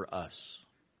exist for us.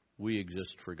 we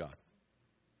exist for God.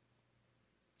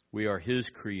 We are His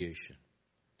creation.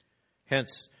 Hence,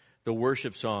 the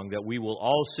worship song that we will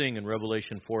all sing in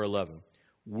Revelation 4:11.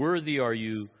 Worthy are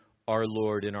you, our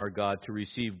Lord and our God, to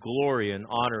receive glory and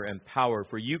honor and power,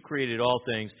 for you created all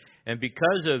things, and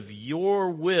because of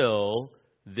your will,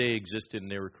 they existed and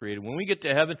they were created. When we get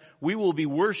to heaven, we will be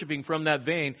worshiping from that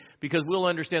vein because we'll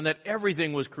understand that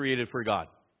everything was created for God.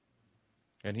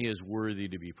 And He is worthy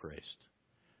to be praised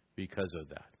because of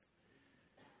that.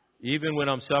 Even when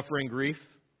I'm suffering grief,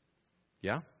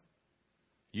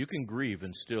 you can grieve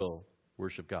and still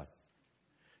worship God.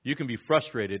 You can be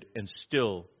frustrated and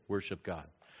still worship God.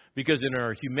 Because in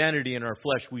our humanity and our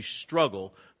flesh, we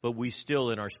struggle, but we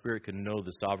still in our spirit can know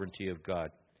the sovereignty of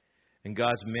God. And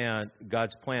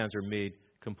God's plans are made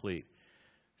complete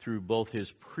through both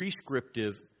His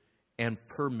prescriptive and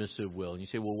permissive will. And you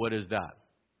say, well, what is that?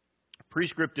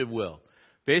 Prescriptive will.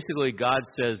 Basically, God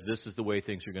says this is the way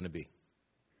things are going to be.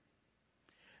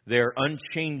 They're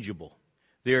unchangeable.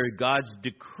 They are God's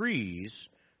decrees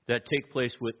that take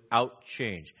place without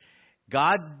change.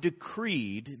 God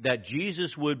decreed that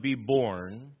Jesus would be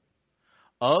born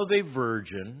of a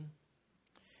virgin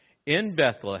in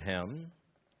Bethlehem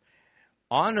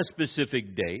on a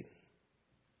specific date.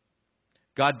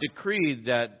 God decreed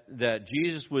that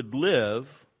Jesus would live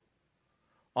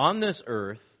on this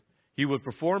earth. He would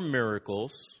perform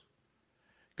miracles.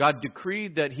 God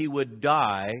decreed that He would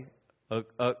die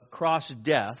a cross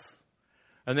death,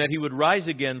 and that He would rise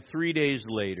again 3 days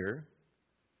later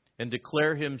and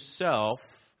declare Himself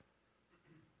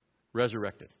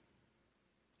resurrected.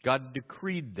 God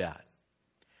decreed that.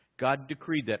 God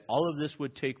decreed that all of this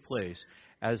would take place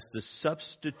as the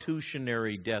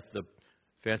substitutionary death, the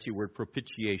fancy word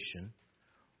propitiation,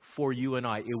 for you and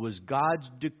I. It was God's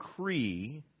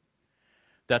decree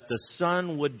that the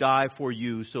Son would die for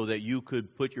you so that you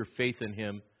could put your faith in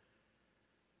Him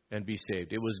and be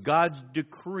saved. It was God's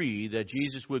decree that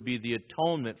Jesus would be the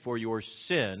atonement for your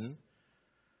sin,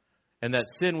 and that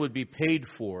sin would be paid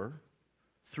for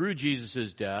through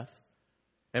Jesus' death,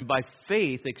 and by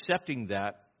faith, accepting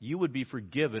that, you would be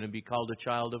forgiven and be called a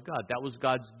child of God. That was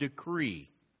God's decree.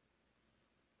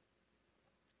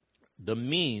 The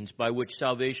means by which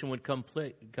salvation would come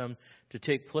to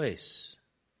take place.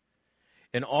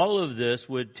 And all of this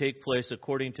would take place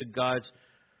according to God's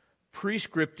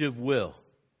prescriptive will,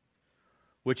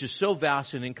 which is so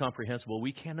vast and incomprehensible,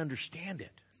 we can't understand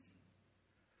it.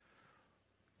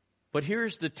 But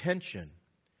here's the tension.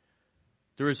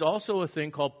 There is also a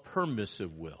thing called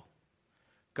permissive will.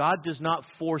 God does not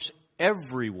force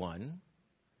everyone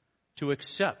to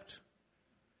accept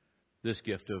this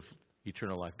gift of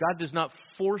eternal life. God does not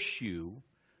force you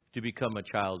to become a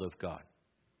child of God.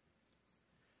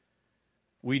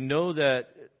 We know that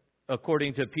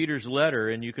according to Peter's letter,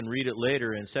 and you can read it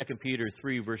later in 2 Peter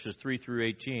 3, verses 3 through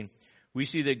 18, we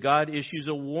see that God issues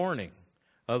a warning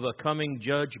of a coming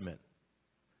judgment.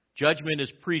 Judgment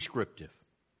is prescriptive.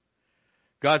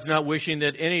 God's not wishing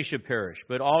that any should perish,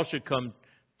 but all should come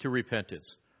to repentance.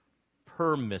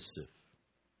 Permissive.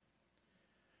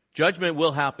 Judgment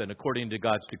will happen according to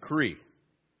God's decree.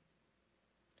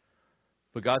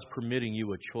 But God's permitting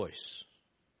you a choice.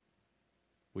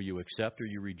 Will you accept or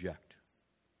you reject?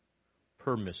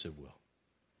 Permissive will.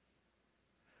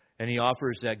 And He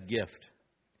offers that gift.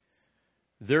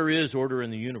 There is order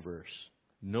in the universe.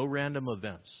 No random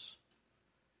events.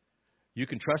 You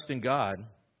can trust in God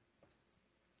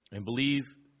and believe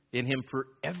in Him for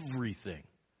everything,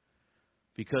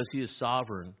 because He is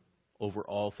sovereign over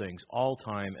all things, all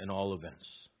time and all events.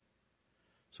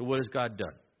 So what has God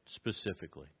done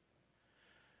specifically?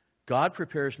 God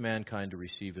prepares mankind to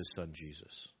receive His Son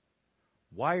Jesus.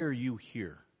 Why are you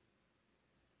here?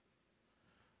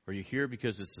 Are you here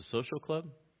because it's a social club?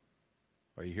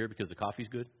 Are you here because the coffee's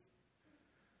good?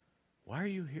 Why are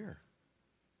you here?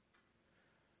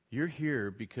 You're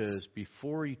here because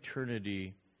before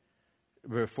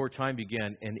time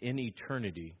began and in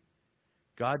eternity,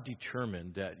 God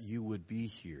determined that you would be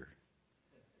here.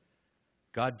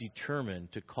 God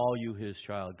determined to call you His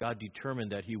child. God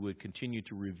determined that He would continue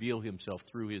to reveal Himself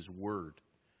through His Word,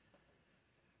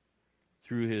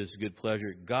 through His good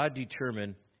pleasure. God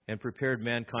determined and prepared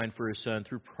mankind for His Son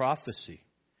through prophecy.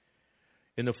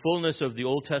 In the fullness of the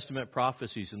Old Testament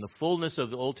prophecies, in the fullness of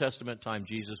the Old Testament time,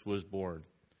 Jesus was born.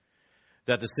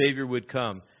 That the Savior would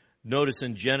come. Notice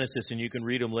in Genesis, and you can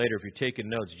read them later if you're taking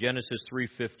notes, Genesis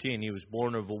 3:15, He was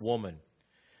born of a woman.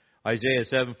 Isaiah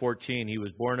 7:14, He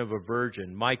was born of a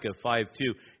virgin. Micah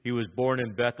 5:2, He was born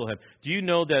in Bethlehem. Do you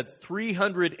know that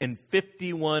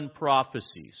 351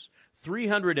 prophecies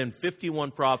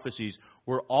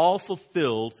were all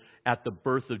fulfilled at the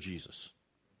birth of Jesus?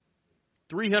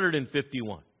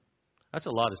 351. That's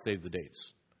a lot of save the dates.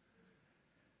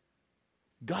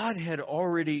 God had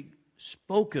already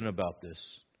spoken about this,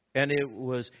 and it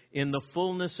was in the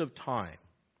fullness of time.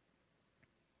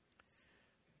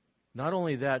 Not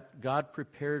only that, God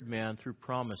prepared man through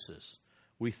promises.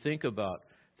 We think about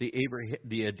the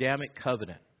Adamic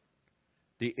covenant,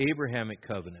 the Abrahamic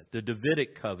covenant, the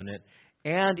Davidic covenant,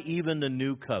 and even the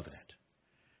new covenant.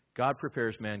 God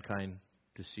prepares mankind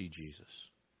to see Jesus.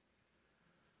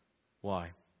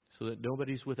 Why? So that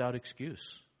nobody's without excuse.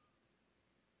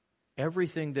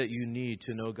 Everything that you need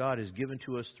to know God is given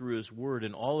to us through His Word,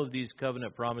 and all of these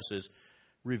covenant promises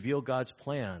reveal God's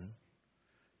plan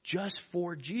just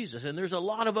for Jesus. And there's a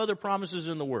lot of other promises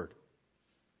in the Word,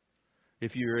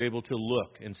 if you're able to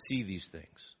look and see these things.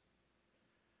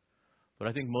 But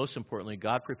I think most importantly,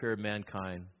 God prepared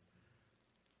mankind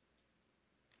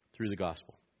through the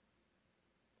gospel.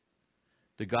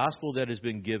 The gospel that has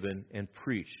been given and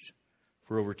preached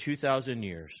for over 2,000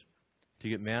 years to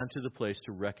get man to the place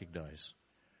to recognize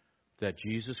that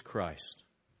Jesus Christ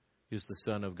is the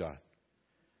Son of God.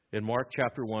 In Mark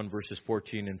chapter 1, verses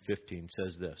 14 and 15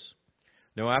 says this.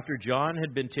 Now after John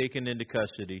had been taken into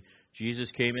custody, Jesus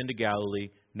came into Galilee.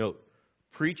 Note,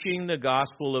 preaching the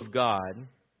gospel of God.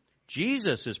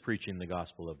 Jesus is preaching the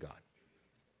gospel of God.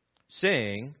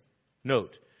 Saying,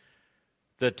 note,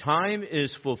 the time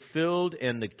is fulfilled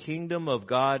and the kingdom of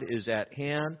God is at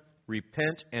hand.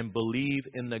 Repent and believe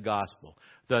in the gospel.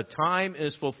 The time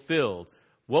is fulfilled.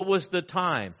 What was the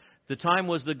time? The time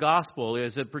was the gospel.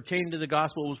 As it pertained to the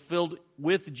gospel, it was filled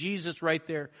with Jesus right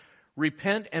there.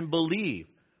 Repent and believe.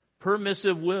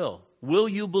 Permissive will. Will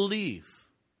you believe?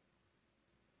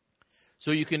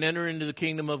 So you can enter into the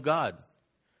kingdom of God.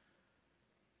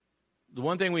 The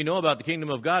one thing we know about the kingdom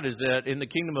of God is that in the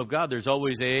kingdom of God there's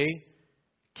always a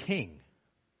king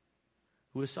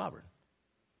who is sovereign.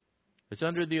 It's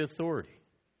under the authority.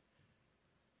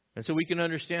 And so we can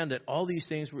understand that all these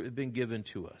things have been given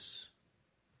to us.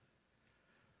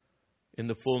 In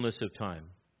the fullness of time,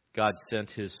 God sent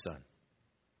His Son.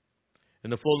 In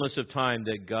the fullness of time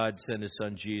that God sent His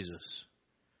Son Jesus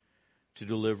to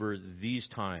deliver these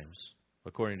times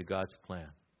according to God's plan.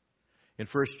 In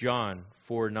 1 John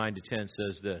 4:9-10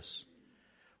 says this,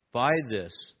 by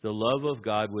this the love of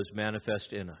God was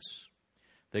manifest in us,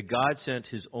 that God sent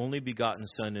His only begotten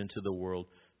Son into the world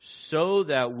so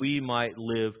that we might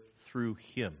live through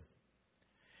Him.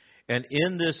 And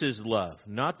in this is love,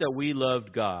 not that we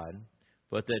loved God,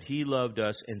 but that He loved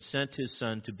us and sent His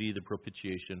Son to be the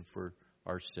propitiation for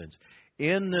our sins.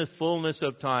 In the fullness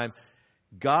of time,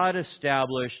 God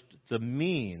established the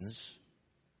means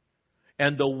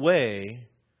and the way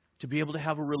to be able to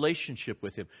have a relationship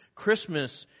with Him.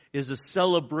 Christmas is a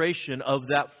celebration of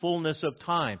that fullness of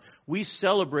time. We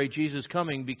celebrate Jesus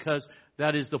coming because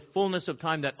that is the fullness of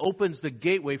time that opens the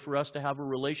gateway for us to have a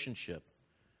relationship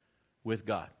with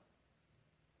God.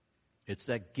 It's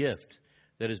that gift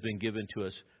that has been given to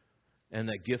us, and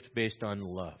that gift based on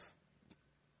love.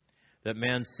 That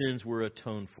man's sins were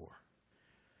atoned for.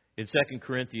 In 2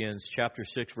 Corinthians chapter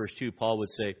 6, verse 2, Paul would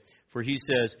say, for he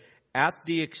says, at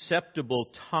the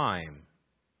acceptable time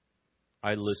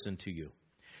I listened to you,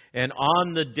 and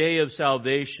on the day of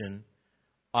salvation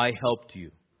I helped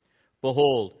you.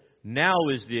 Behold, now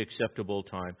is the acceptable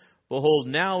time. Behold,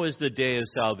 now is the day of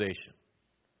salvation.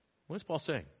 What is Paul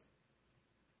saying?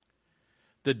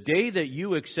 The day that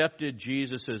you accepted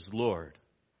Jesus as Lord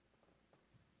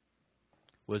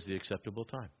was the acceptable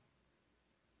time.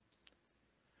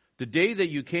 The day that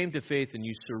you came to faith and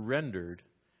you surrendered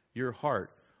your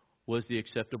heart was the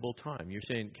acceptable time. You're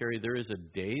saying, Carrie, there is a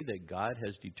day that God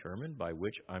has determined by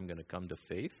which I'm going to come to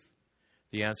faith?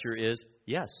 The answer is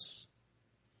yes.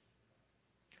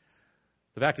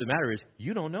 The fact of the matter is,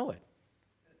 you don't know it.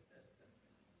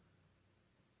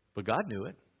 But God knew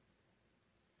it.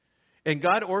 And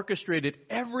God orchestrated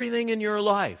everything in your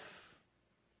life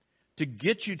to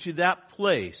get you to that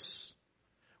place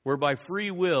where by free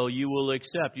will you will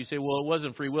accept. You say, well, it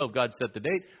wasn't free will if God set the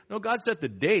date. No, God set the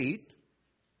date.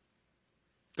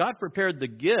 God prepared the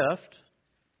gift.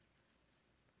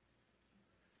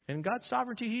 And God's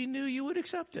sovereignty, He knew you would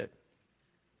accept it.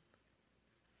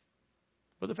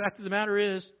 But the fact of the matter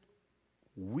is,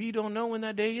 we don't know when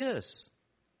that day is.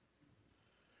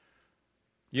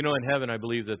 You know, in heaven, I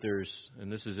believe that there's, and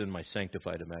this is in my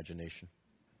sanctified imagination,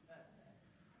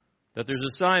 that there's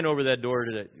a sign over that door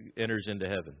that enters into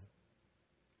heaven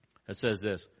that says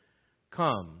this,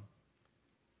 come,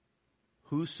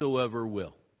 whosoever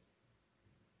will.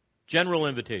 General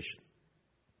invitation.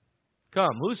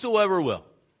 Come, whosoever will.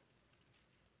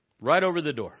 Right over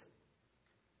the door.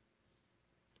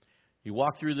 You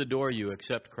walk through the door, you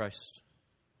accept Christ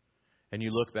And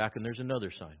you look back and there's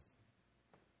another sign.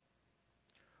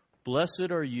 Blessed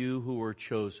are you who were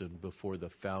chosen before the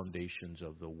foundations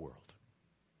of the world.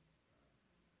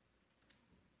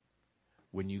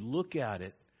 When you look at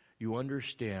it, you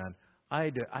understand,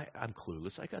 I'm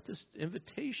clueless. I got this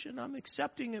invitation. I'm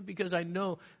accepting it because I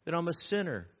know that I'm a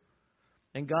sinner.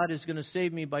 And God is going to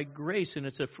save me by grace, and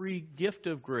it's a free gift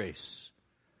of grace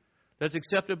that's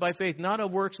accepted by faith, not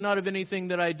of works, not of anything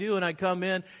that I do. And I come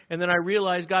in, and then I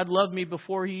realize God loved me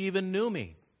before He even knew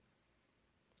me.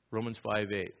 Romans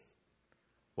 5:8.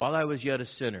 While I was yet a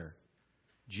sinner,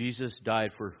 Jesus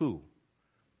died for who?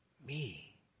 Me.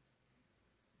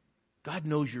 God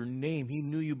knows your name. He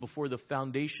knew you before the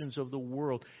foundations of the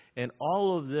world. And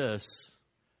all of this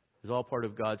is all part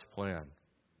of God's plan.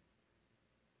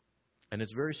 And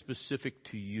it's very specific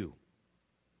to you.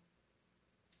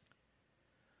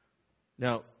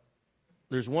 Now,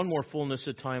 there's one more fullness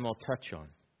of time I'll touch on.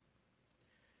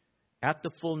 At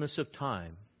the fullness of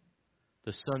time,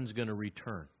 the Son's going to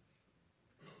return.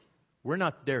 We're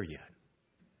not there yet.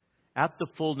 At the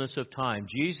fullness of time,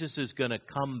 Jesus is going to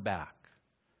come back.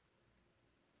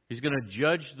 He's going to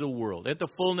judge the world. At the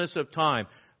fullness of time,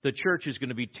 the church is going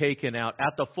to be taken out.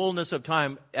 At the fullness of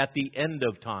time, at the end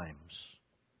of times.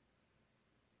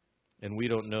 And we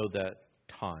don't know that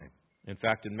time. In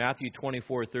fact, in Matthew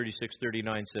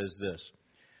 24:36-39 says this,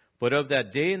 "But of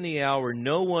that day and the hour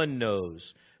no one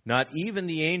knows, not even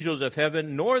the angels of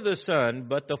heaven, nor the Son,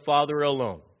 but the Father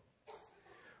alone.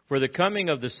 For the coming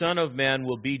of the Son of Man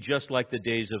will be just like the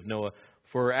days of Noah.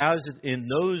 For as in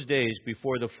those days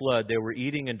before the flood, they were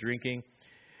eating and drinking,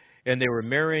 and they were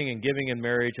marrying and giving in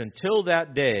marriage, until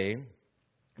that day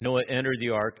Noah entered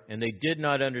the ark, and they did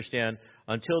not understand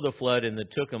until the flood, and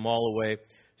it took them all away.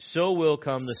 So will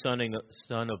come the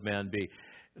Son of Man be."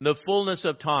 In the fullness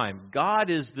of time, God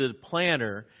is the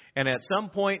planner, and at some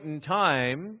point in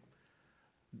time,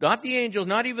 not the angels,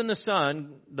 not even the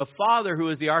Son, the Father who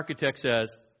is the architect says,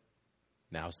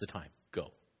 now's the time,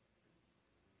 go.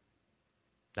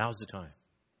 Now's the time.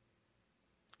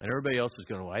 And everybody else is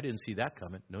going, well, I didn't see that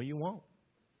coming. No, you won't.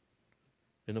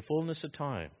 In the fullness of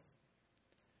time,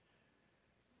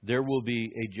 there will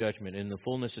be a judgment. In the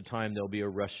fullness of time, there will be a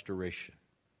restoration.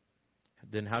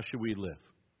 Then how should we live?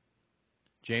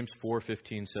 James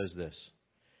 4:15 says this,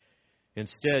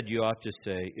 "Instead, you ought to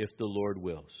say, if the Lord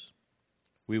wills,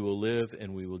 we will live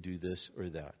and we will do this or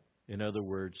that." In other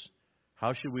words,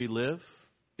 how should we live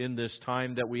in this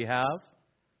time that we have?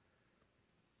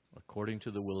 According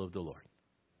to the will of the Lord.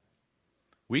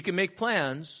 We can make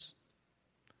plans,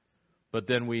 but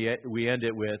then we end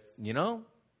it with,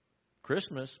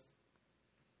 Christmas,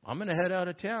 I'm going to head out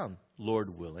of town, Lord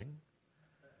willing.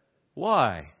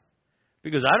 Why?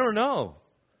 Because I don't know.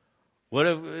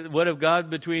 What if God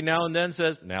between now and then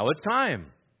says, now it's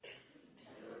time?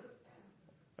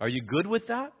 Are you good with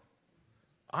that?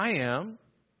 I am.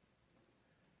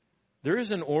 There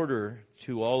is an order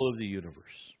to all of the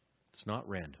universe. It's not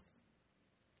random.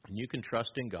 And you can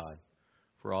trust in God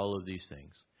for all of these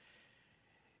things.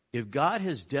 If God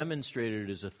has demonstrated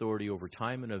His authority over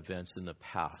time and events in the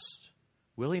past,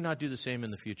 will He not do the same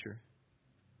in the future?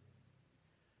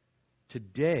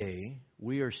 Today,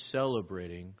 we are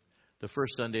celebrating the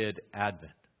first Sunday of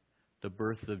Advent, the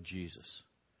birth of Jesus.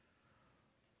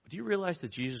 Do you realize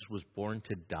that Jesus was born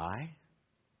to die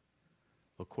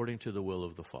according to the will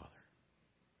of the Father?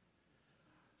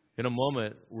 In a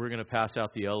moment, we're going to pass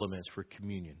out the elements for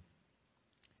communion.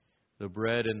 The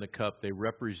bread and the cup, they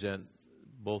represent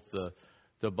both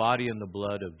the body and the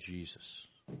blood of Jesus.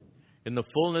 In the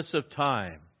fullness of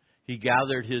time, He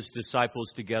gathered His disciples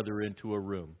together into a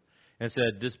room and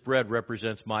said, this bread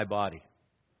represents my body,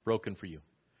 broken for you.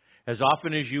 As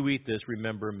often as you eat this,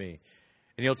 remember me.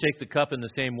 And He'll take the cup in the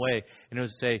same way, and He'll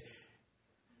say,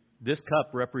 this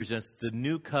cup represents the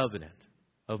new covenant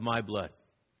of my blood.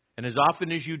 And as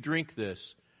often as you drink this,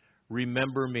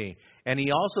 remember me. And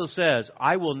He also says,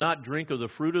 I will not drink of the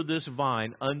fruit of this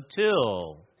vine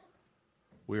until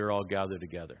we are all gathered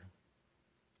together.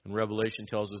 And Revelation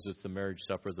tells us it's the marriage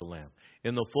supper of the Lamb.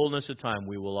 In the fullness of time,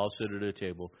 we will all sit at a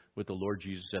table with the Lord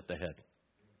Jesus at the head.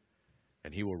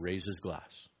 And He will raise His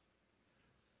glass.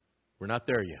 We're not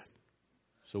there yet.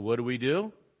 So what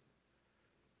do?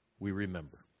 We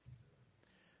remember.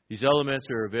 These elements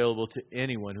are available to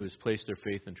anyone who has placed their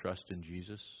faith and trust in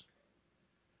Jesus.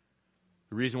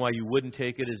 The reason why you wouldn't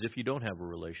take it is if you don't have a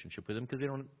relationship with Him, because they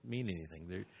don't mean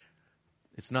anything.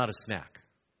 It's not a snack.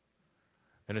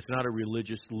 And it's not a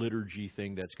religious liturgy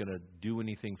thing that's going to do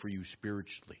anything for you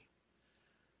spiritually.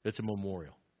 It's a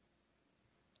memorial.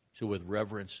 So with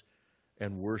reverence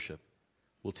and worship,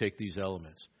 we'll take these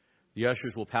elements. The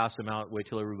ushers will pass them out, wait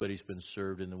till everybody's been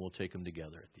served, and then we'll take them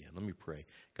together at the end. Let me pray.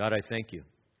 God, I thank you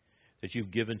that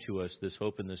you've given to us this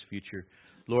hope and this future.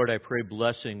 Lord, I pray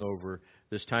blessing over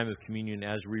this time of communion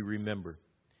as we remember.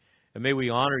 And may we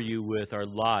honor you with our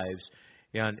lives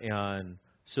and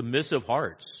submissive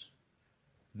hearts,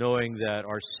 knowing that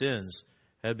our sins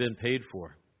have been paid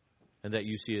for and that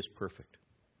you see us perfect.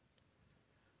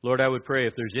 Lord, I would pray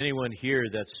if there's anyone here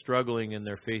that's struggling in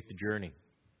their faith journey,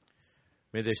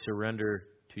 may they surrender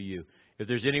to you. If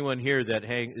there's anyone here that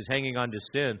is hanging on to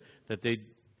sin that they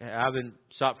haven't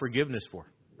sought forgiveness for,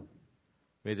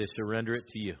 may they surrender it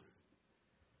to you.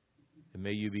 And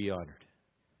may you be honored.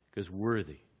 Because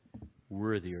worthy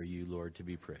are you, Lord, to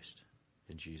be praised.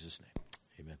 In Jesus' name,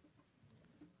 amen.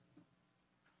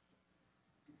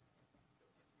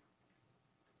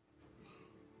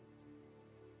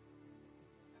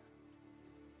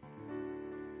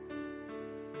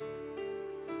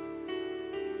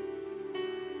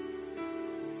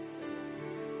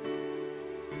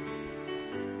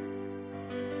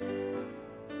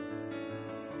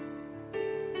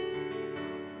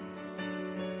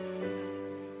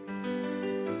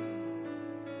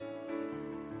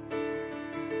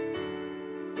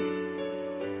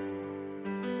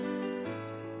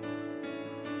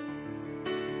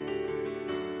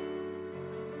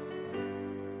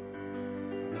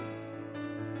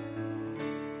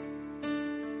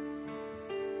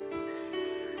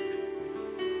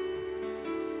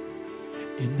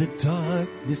 In the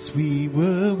darkness we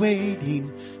were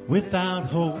waiting, without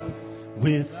hope,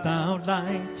 without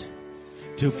light,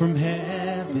 till from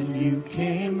heaven you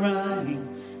came running.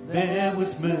 There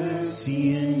was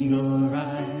mercy in your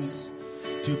eyes,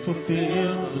 to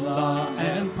fulfill the law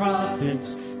and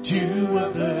prophets. To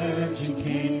a virgin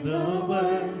came the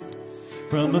word,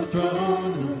 from a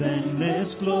throne of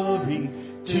endless glory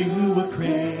to a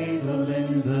cradle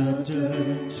in the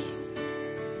dirt.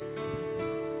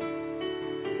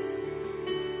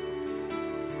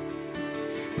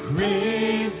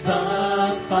 Praise the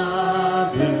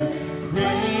Father,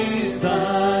 praise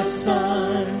the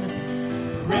Son,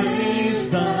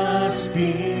 praise the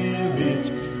Spirit,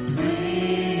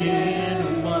 three in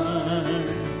one.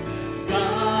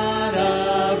 God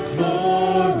of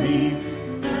glory,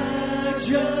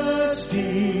 majesty,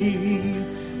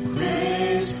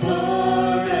 praise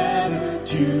forever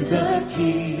to the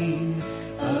King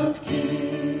of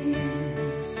Kings.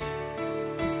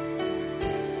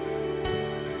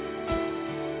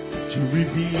 To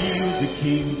reveal the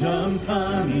kingdom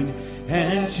coming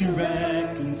and to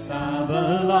reconcile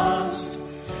the lost,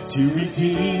 to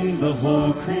redeem the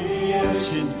whole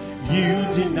creation. You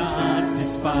did not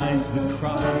despise the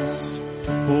cross,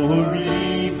 for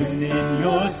even in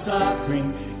your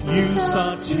suffering you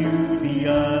saw to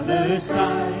the other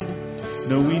side,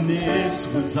 knowing this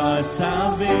was our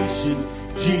salvation.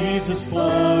 Jesus, for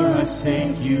our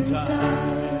sake you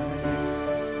died.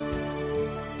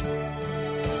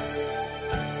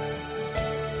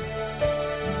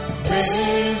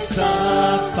 Praise the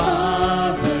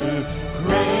Father,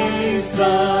 praise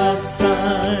the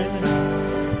Son,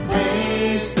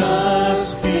 praise the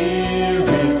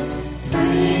Spirit,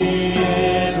 three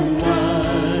in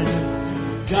one.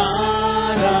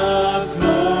 God of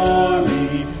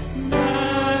glory,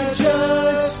 majesty,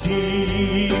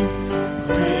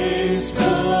 praise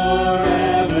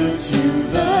forever to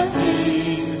the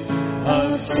King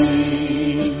of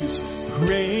Kings.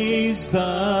 Praise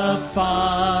the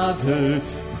Father,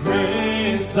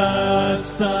 praise the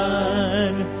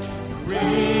Son,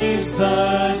 praise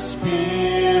the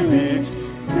Spirit,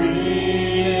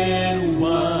 three in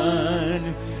one.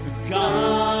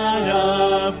 God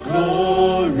of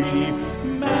glory,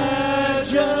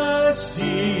 majesty,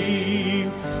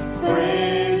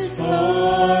 praise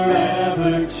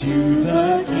forever to the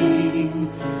King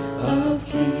of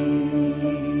Kings.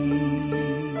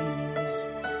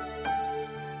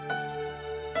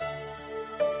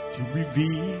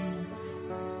 Reveal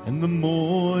in the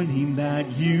morning that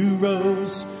you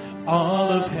rose, all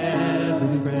of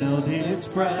heaven held its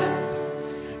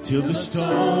breath, till the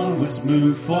stone was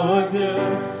moved for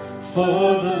good,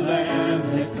 for the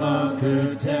Lamb had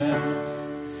conquered death.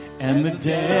 And the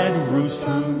dead rose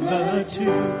from the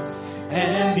tombs,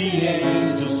 and the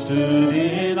angels stood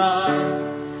in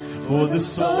awe, for the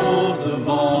souls of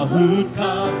all who'd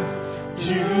come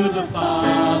to the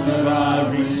Father are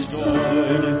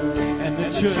restored, and the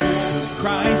church of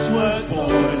Christ was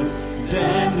born.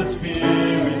 Then the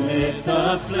Spirit lit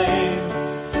the flame.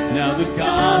 Now the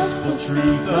gospel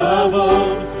truth of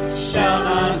old shall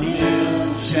not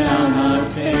yield, shall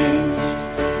not faint.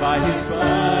 By His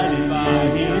blood and by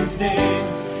His name,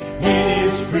 it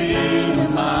is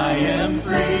freedom I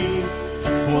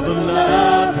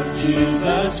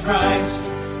Christ,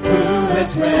 who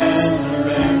has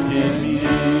resurrected me.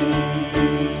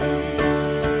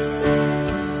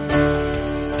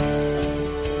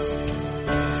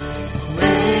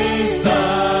 Praise the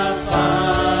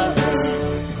Father,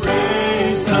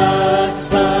 praise the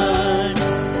Son,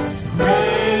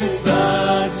 praise the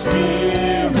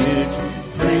Spirit,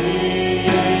 three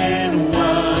in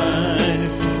one.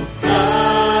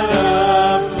 God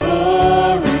of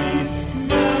glory,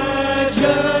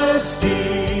 majesty,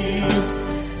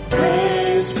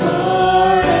 praise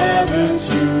forever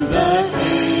to the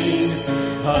King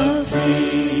of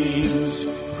kings.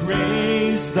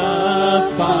 Praise the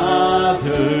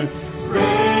Father,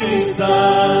 praise the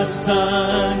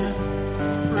Son,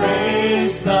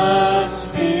 praise the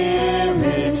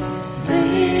Spirit,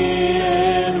 three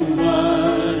in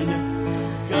one.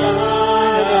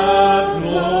 God of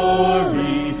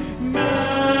glory,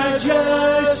 majesty,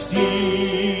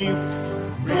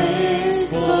 praise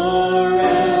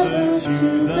forever to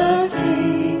the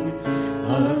King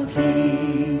of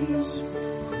kings.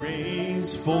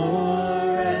 Praise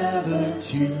forever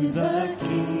to the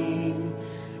King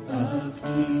of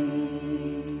kings.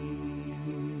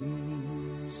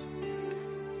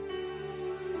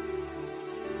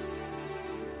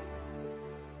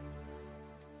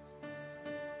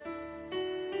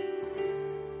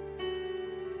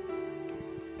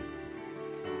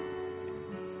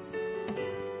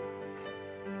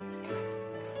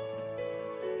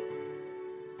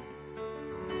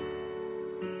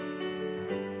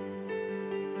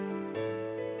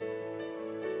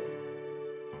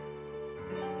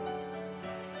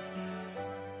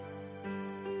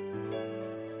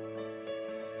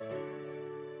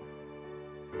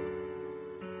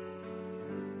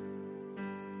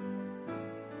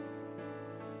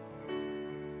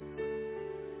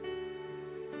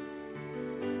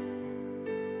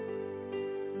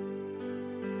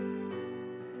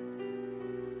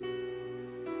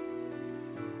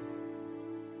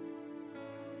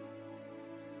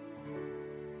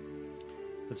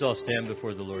 Let's all stand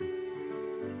before the Lord.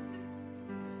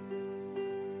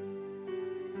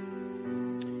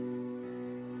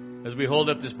 As we hold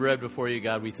up this bread before you,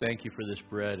 God, we thank you for this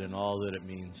bread and all that it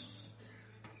means.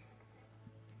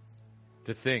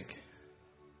 To think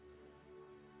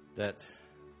that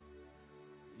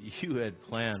you had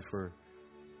planned for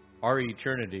our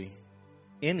eternity,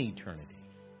 in eternity,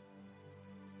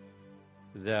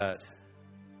 that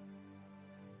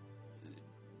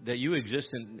you exist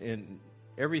in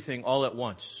everything all at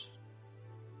once.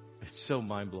 It's so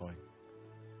mind-blowing.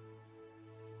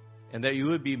 And that you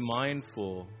would be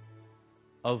mindful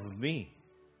of me,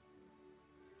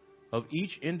 of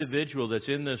each individual that's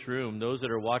in this room, those that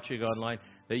are watching online,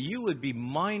 that you would be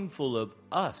mindful of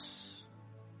us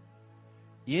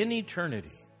in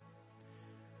eternity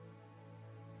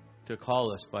to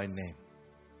call us by name.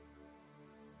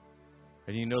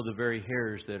 And you know the very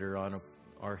hairs that are on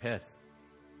our head.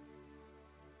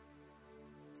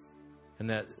 And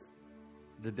that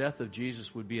the death of Jesus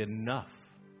would be enough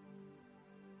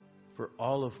for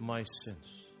all of my sins.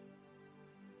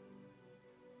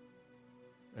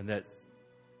 And that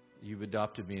you've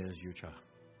adopted me as your child.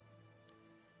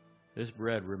 This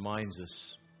bread reminds us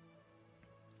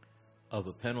of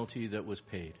a penalty that was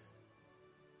paid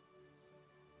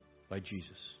by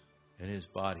Jesus and his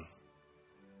body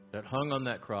that hung on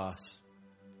that cross,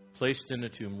 placed in a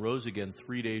tomb, rose again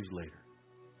 3 days later,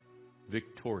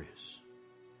 victorious.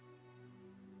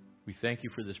 We thank you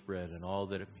for this bread and all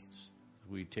that it means.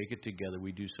 As we take it together,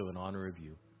 we do so in honor of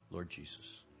you, Lord Jesus.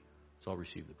 Let's all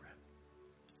receive the bread.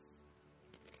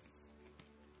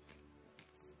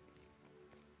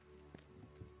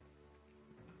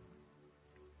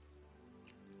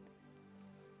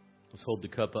 Let's hold the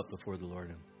cup up before the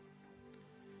Lord.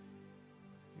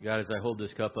 God, as I hold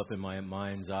this cup up in my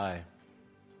mind's eye,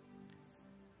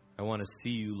 I want to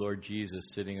see you, Lord Jesus,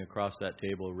 sitting across that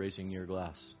table, raising your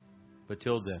glass. But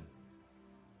till then,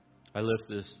 I lift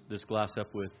this glass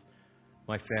up with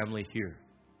my family here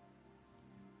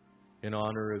in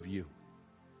honor of you.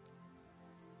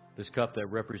 This cup that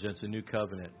represents a new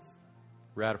covenant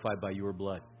ratified by your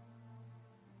blood.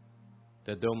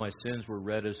 That though my sins were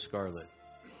red as scarlet,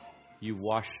 you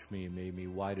washed me and made me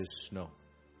white as snow.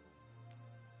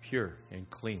 Pure and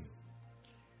clean.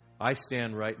 I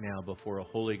stand right now before a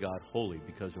holy God, holy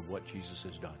because of what Jesus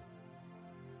has done.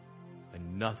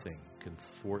 And nothing can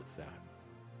thwart that.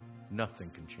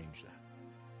 Nothing can change that.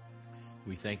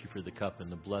 We thank you for the cup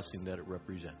and the blessing that it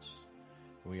represents.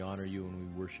 And we honor you and we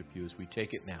worship you as we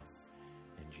take it now.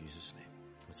 In Jesus' name.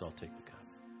 Let's all take the cup.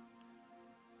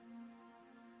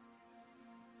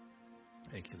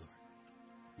 Thank you, Lord.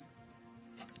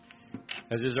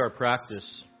 As is our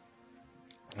practice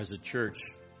as a church,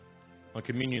 on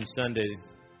Communion Sunday,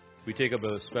 we take up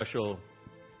a special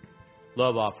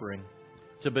love offering.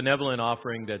 It's a benevolent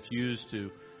offering that's used to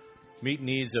meet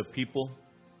needs of people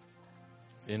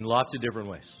in lots of different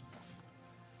ways.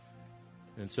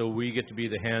 And so we get to be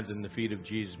the hands and the feet of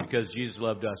Jesus. Because Jesus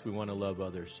loved us, we want to love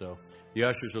others. So the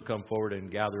ushers will come forward and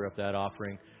gather up that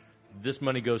offering. This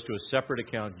money goes to a separate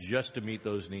account just to meet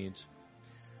those needs.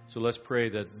 So let's pray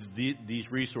that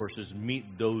these resources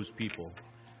meet those people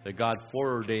that God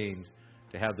foreordained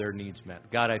to have their needs met.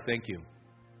 God, I thank you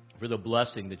for the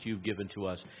blessing that you've given to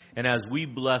us. And as we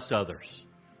bless others,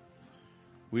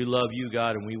 we love you,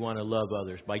 God, and we want to love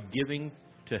others by giving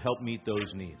to help meet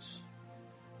those needs.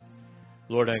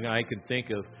 Lord, I can think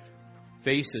of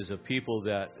faces of people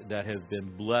that have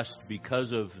been blessed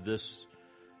because of this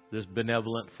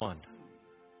benevolent fund.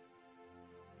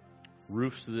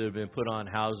 Roofs that have been put on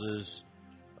houses,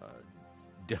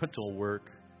 dental work,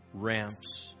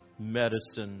 ramps,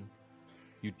 medicine,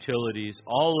 utilities,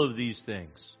 all of these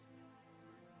things.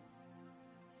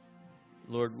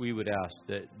 Lord, we would ask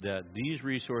that these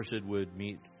resources would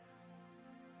meet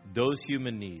those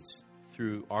human needs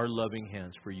through our loving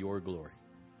hands for your glory.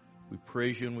 We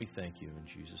praise you and we thank you in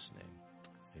Jesus' name.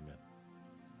 Amen.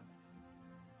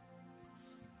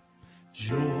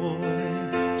 Joy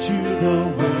to the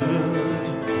world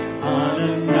on a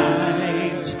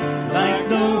night like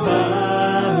no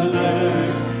other.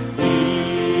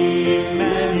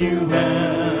 Emmanuel,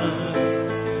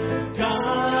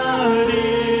 God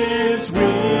is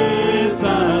with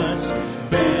us.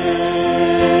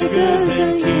 Beggars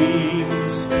and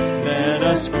kings, let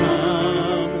us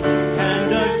come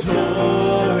and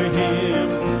adore him.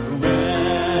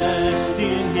 Rest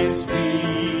in his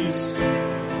peace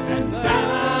and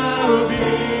bow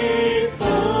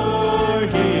before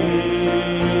him.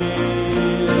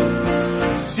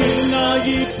 Sing, all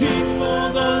ye people,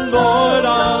 the Lord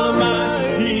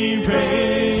Almighty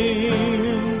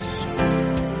reigns.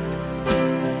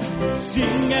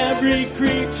 Sing, every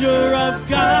creature of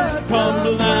God, come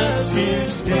bless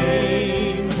his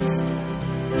name.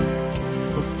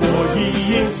 For he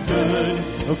is good,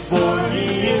 for he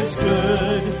is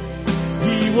good.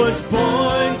 He was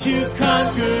born to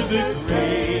conquer the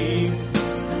grave.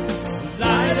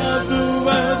 Light of the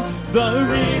world, the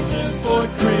reason for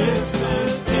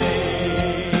Christmas Day.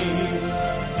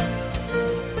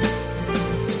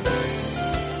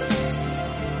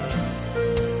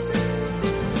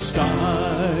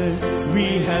 Stars we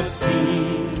have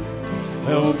seen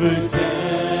over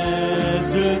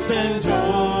deserts and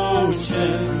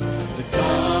oceans. The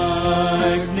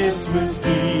darkness was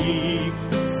deep,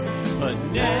 but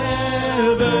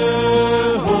never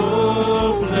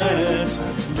hopeless.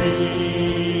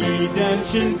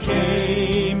 Redemption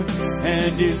came,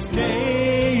 and his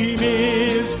name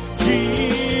is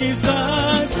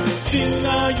Jesus. Sing,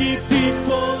 all ye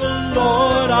people, the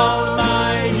Lord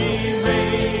Almighty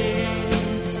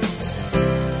reigns.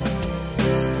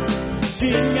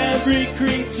 Sing, every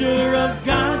creature of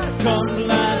God, come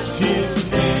bless his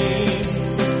name.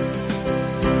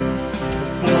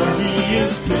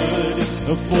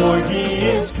 For he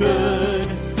is good.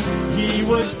 He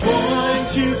was born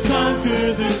to conquer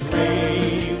the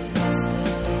grave.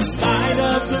 Light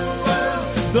of the world,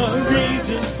 the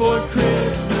reason for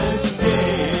Christmas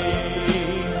Day.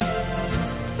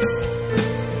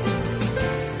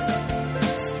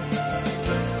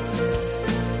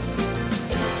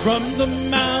 From the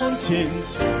mountains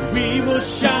we will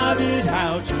shout it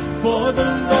out, for the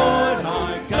Lord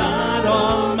our God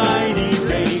Almighty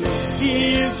reigns.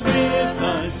 He is with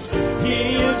us,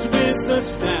 he is with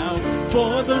us now,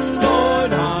 for the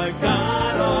Lord our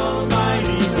God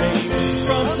Almighty reigns.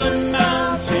 From the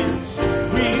mountains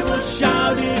we will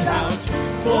shout it out,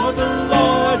 for the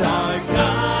Lord our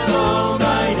God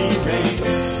Almighty reigns.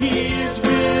 He is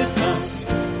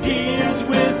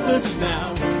with us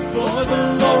now, for the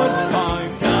Lord our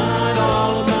God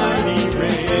Almighty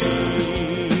reigns.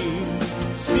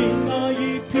 Sing, all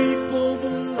ye people, the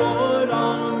Lord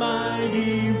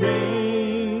Almighty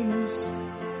reigns.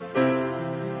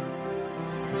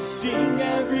 Sing,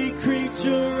 every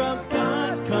creature of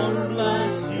God, come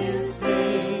bless his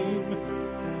name.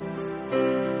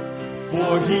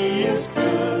 For he is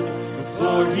good,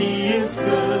 for he is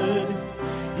good.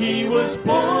 He was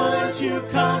born to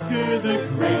conquer the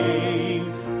grave.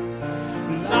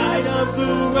 Light of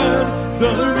the world,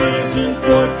 the reason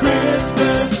for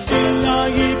Christmas. Sing, all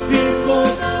ye people,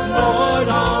 Lord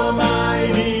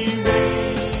Almighty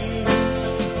reigns.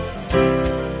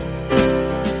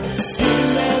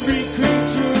 Sing, every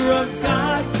creature of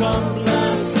God, come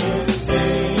bless his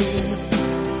name.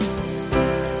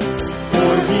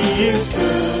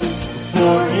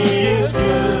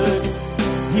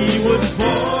 He was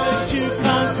born to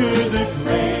conquer the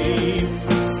grave.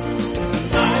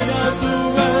 Light of the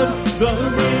world, the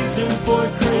reason for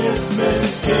Christmas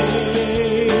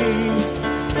Day.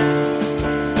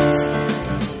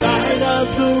 Light of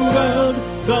the world,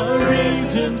 the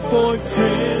reason for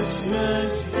Christmas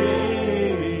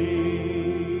Day.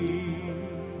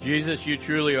 Jesus, you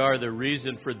truly are the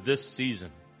reason for this season.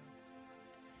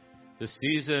 The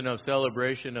season of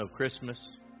celebration of Christmas.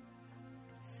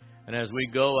 And as we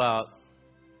go out,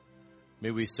 may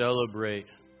we celebrate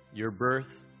your birth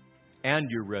and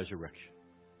your resurrection.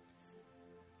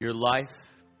 Your life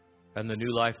and the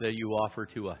new life that you offer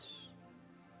to us.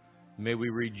 May we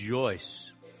rejoice,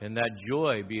 and that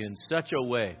joy be in such a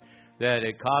way that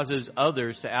it causes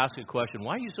others to ask a question,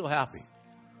 why are you so happy?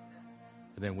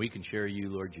 And then we can share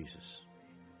you, Lord Jesus.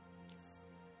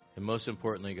 And most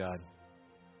importantly, God,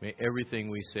 may everything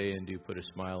we say and do put a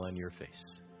smile on your face.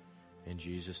 In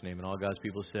Jesus' name. And all God's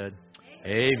people said,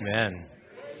 Amen.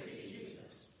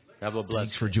 Have a blessed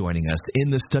Thanks for joining us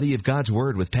in the study of God's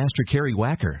Word with Pastor Kerry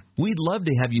Wacker. We'd love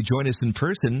to have you join us in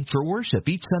person for worship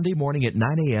each Sunday morning at 9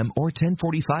 a.m. or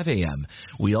 10:45 a.m.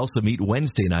 We also meet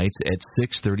Wednesday nights at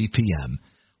 6:30 p.m.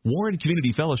 Warren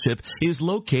Community Fellowship is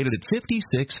located at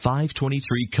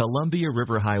 56523 Columbia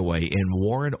River Highway in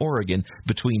Warren, Oregon,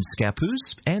 between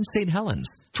Scappoose and St. Helens.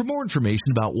 For more information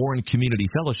about Warren Community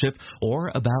Fellowship or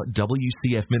about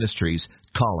WCF Ministries,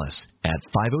 call us at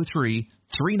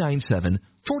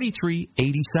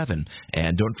 503-397-4387.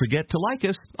 And don't forget to like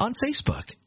us on Facebook.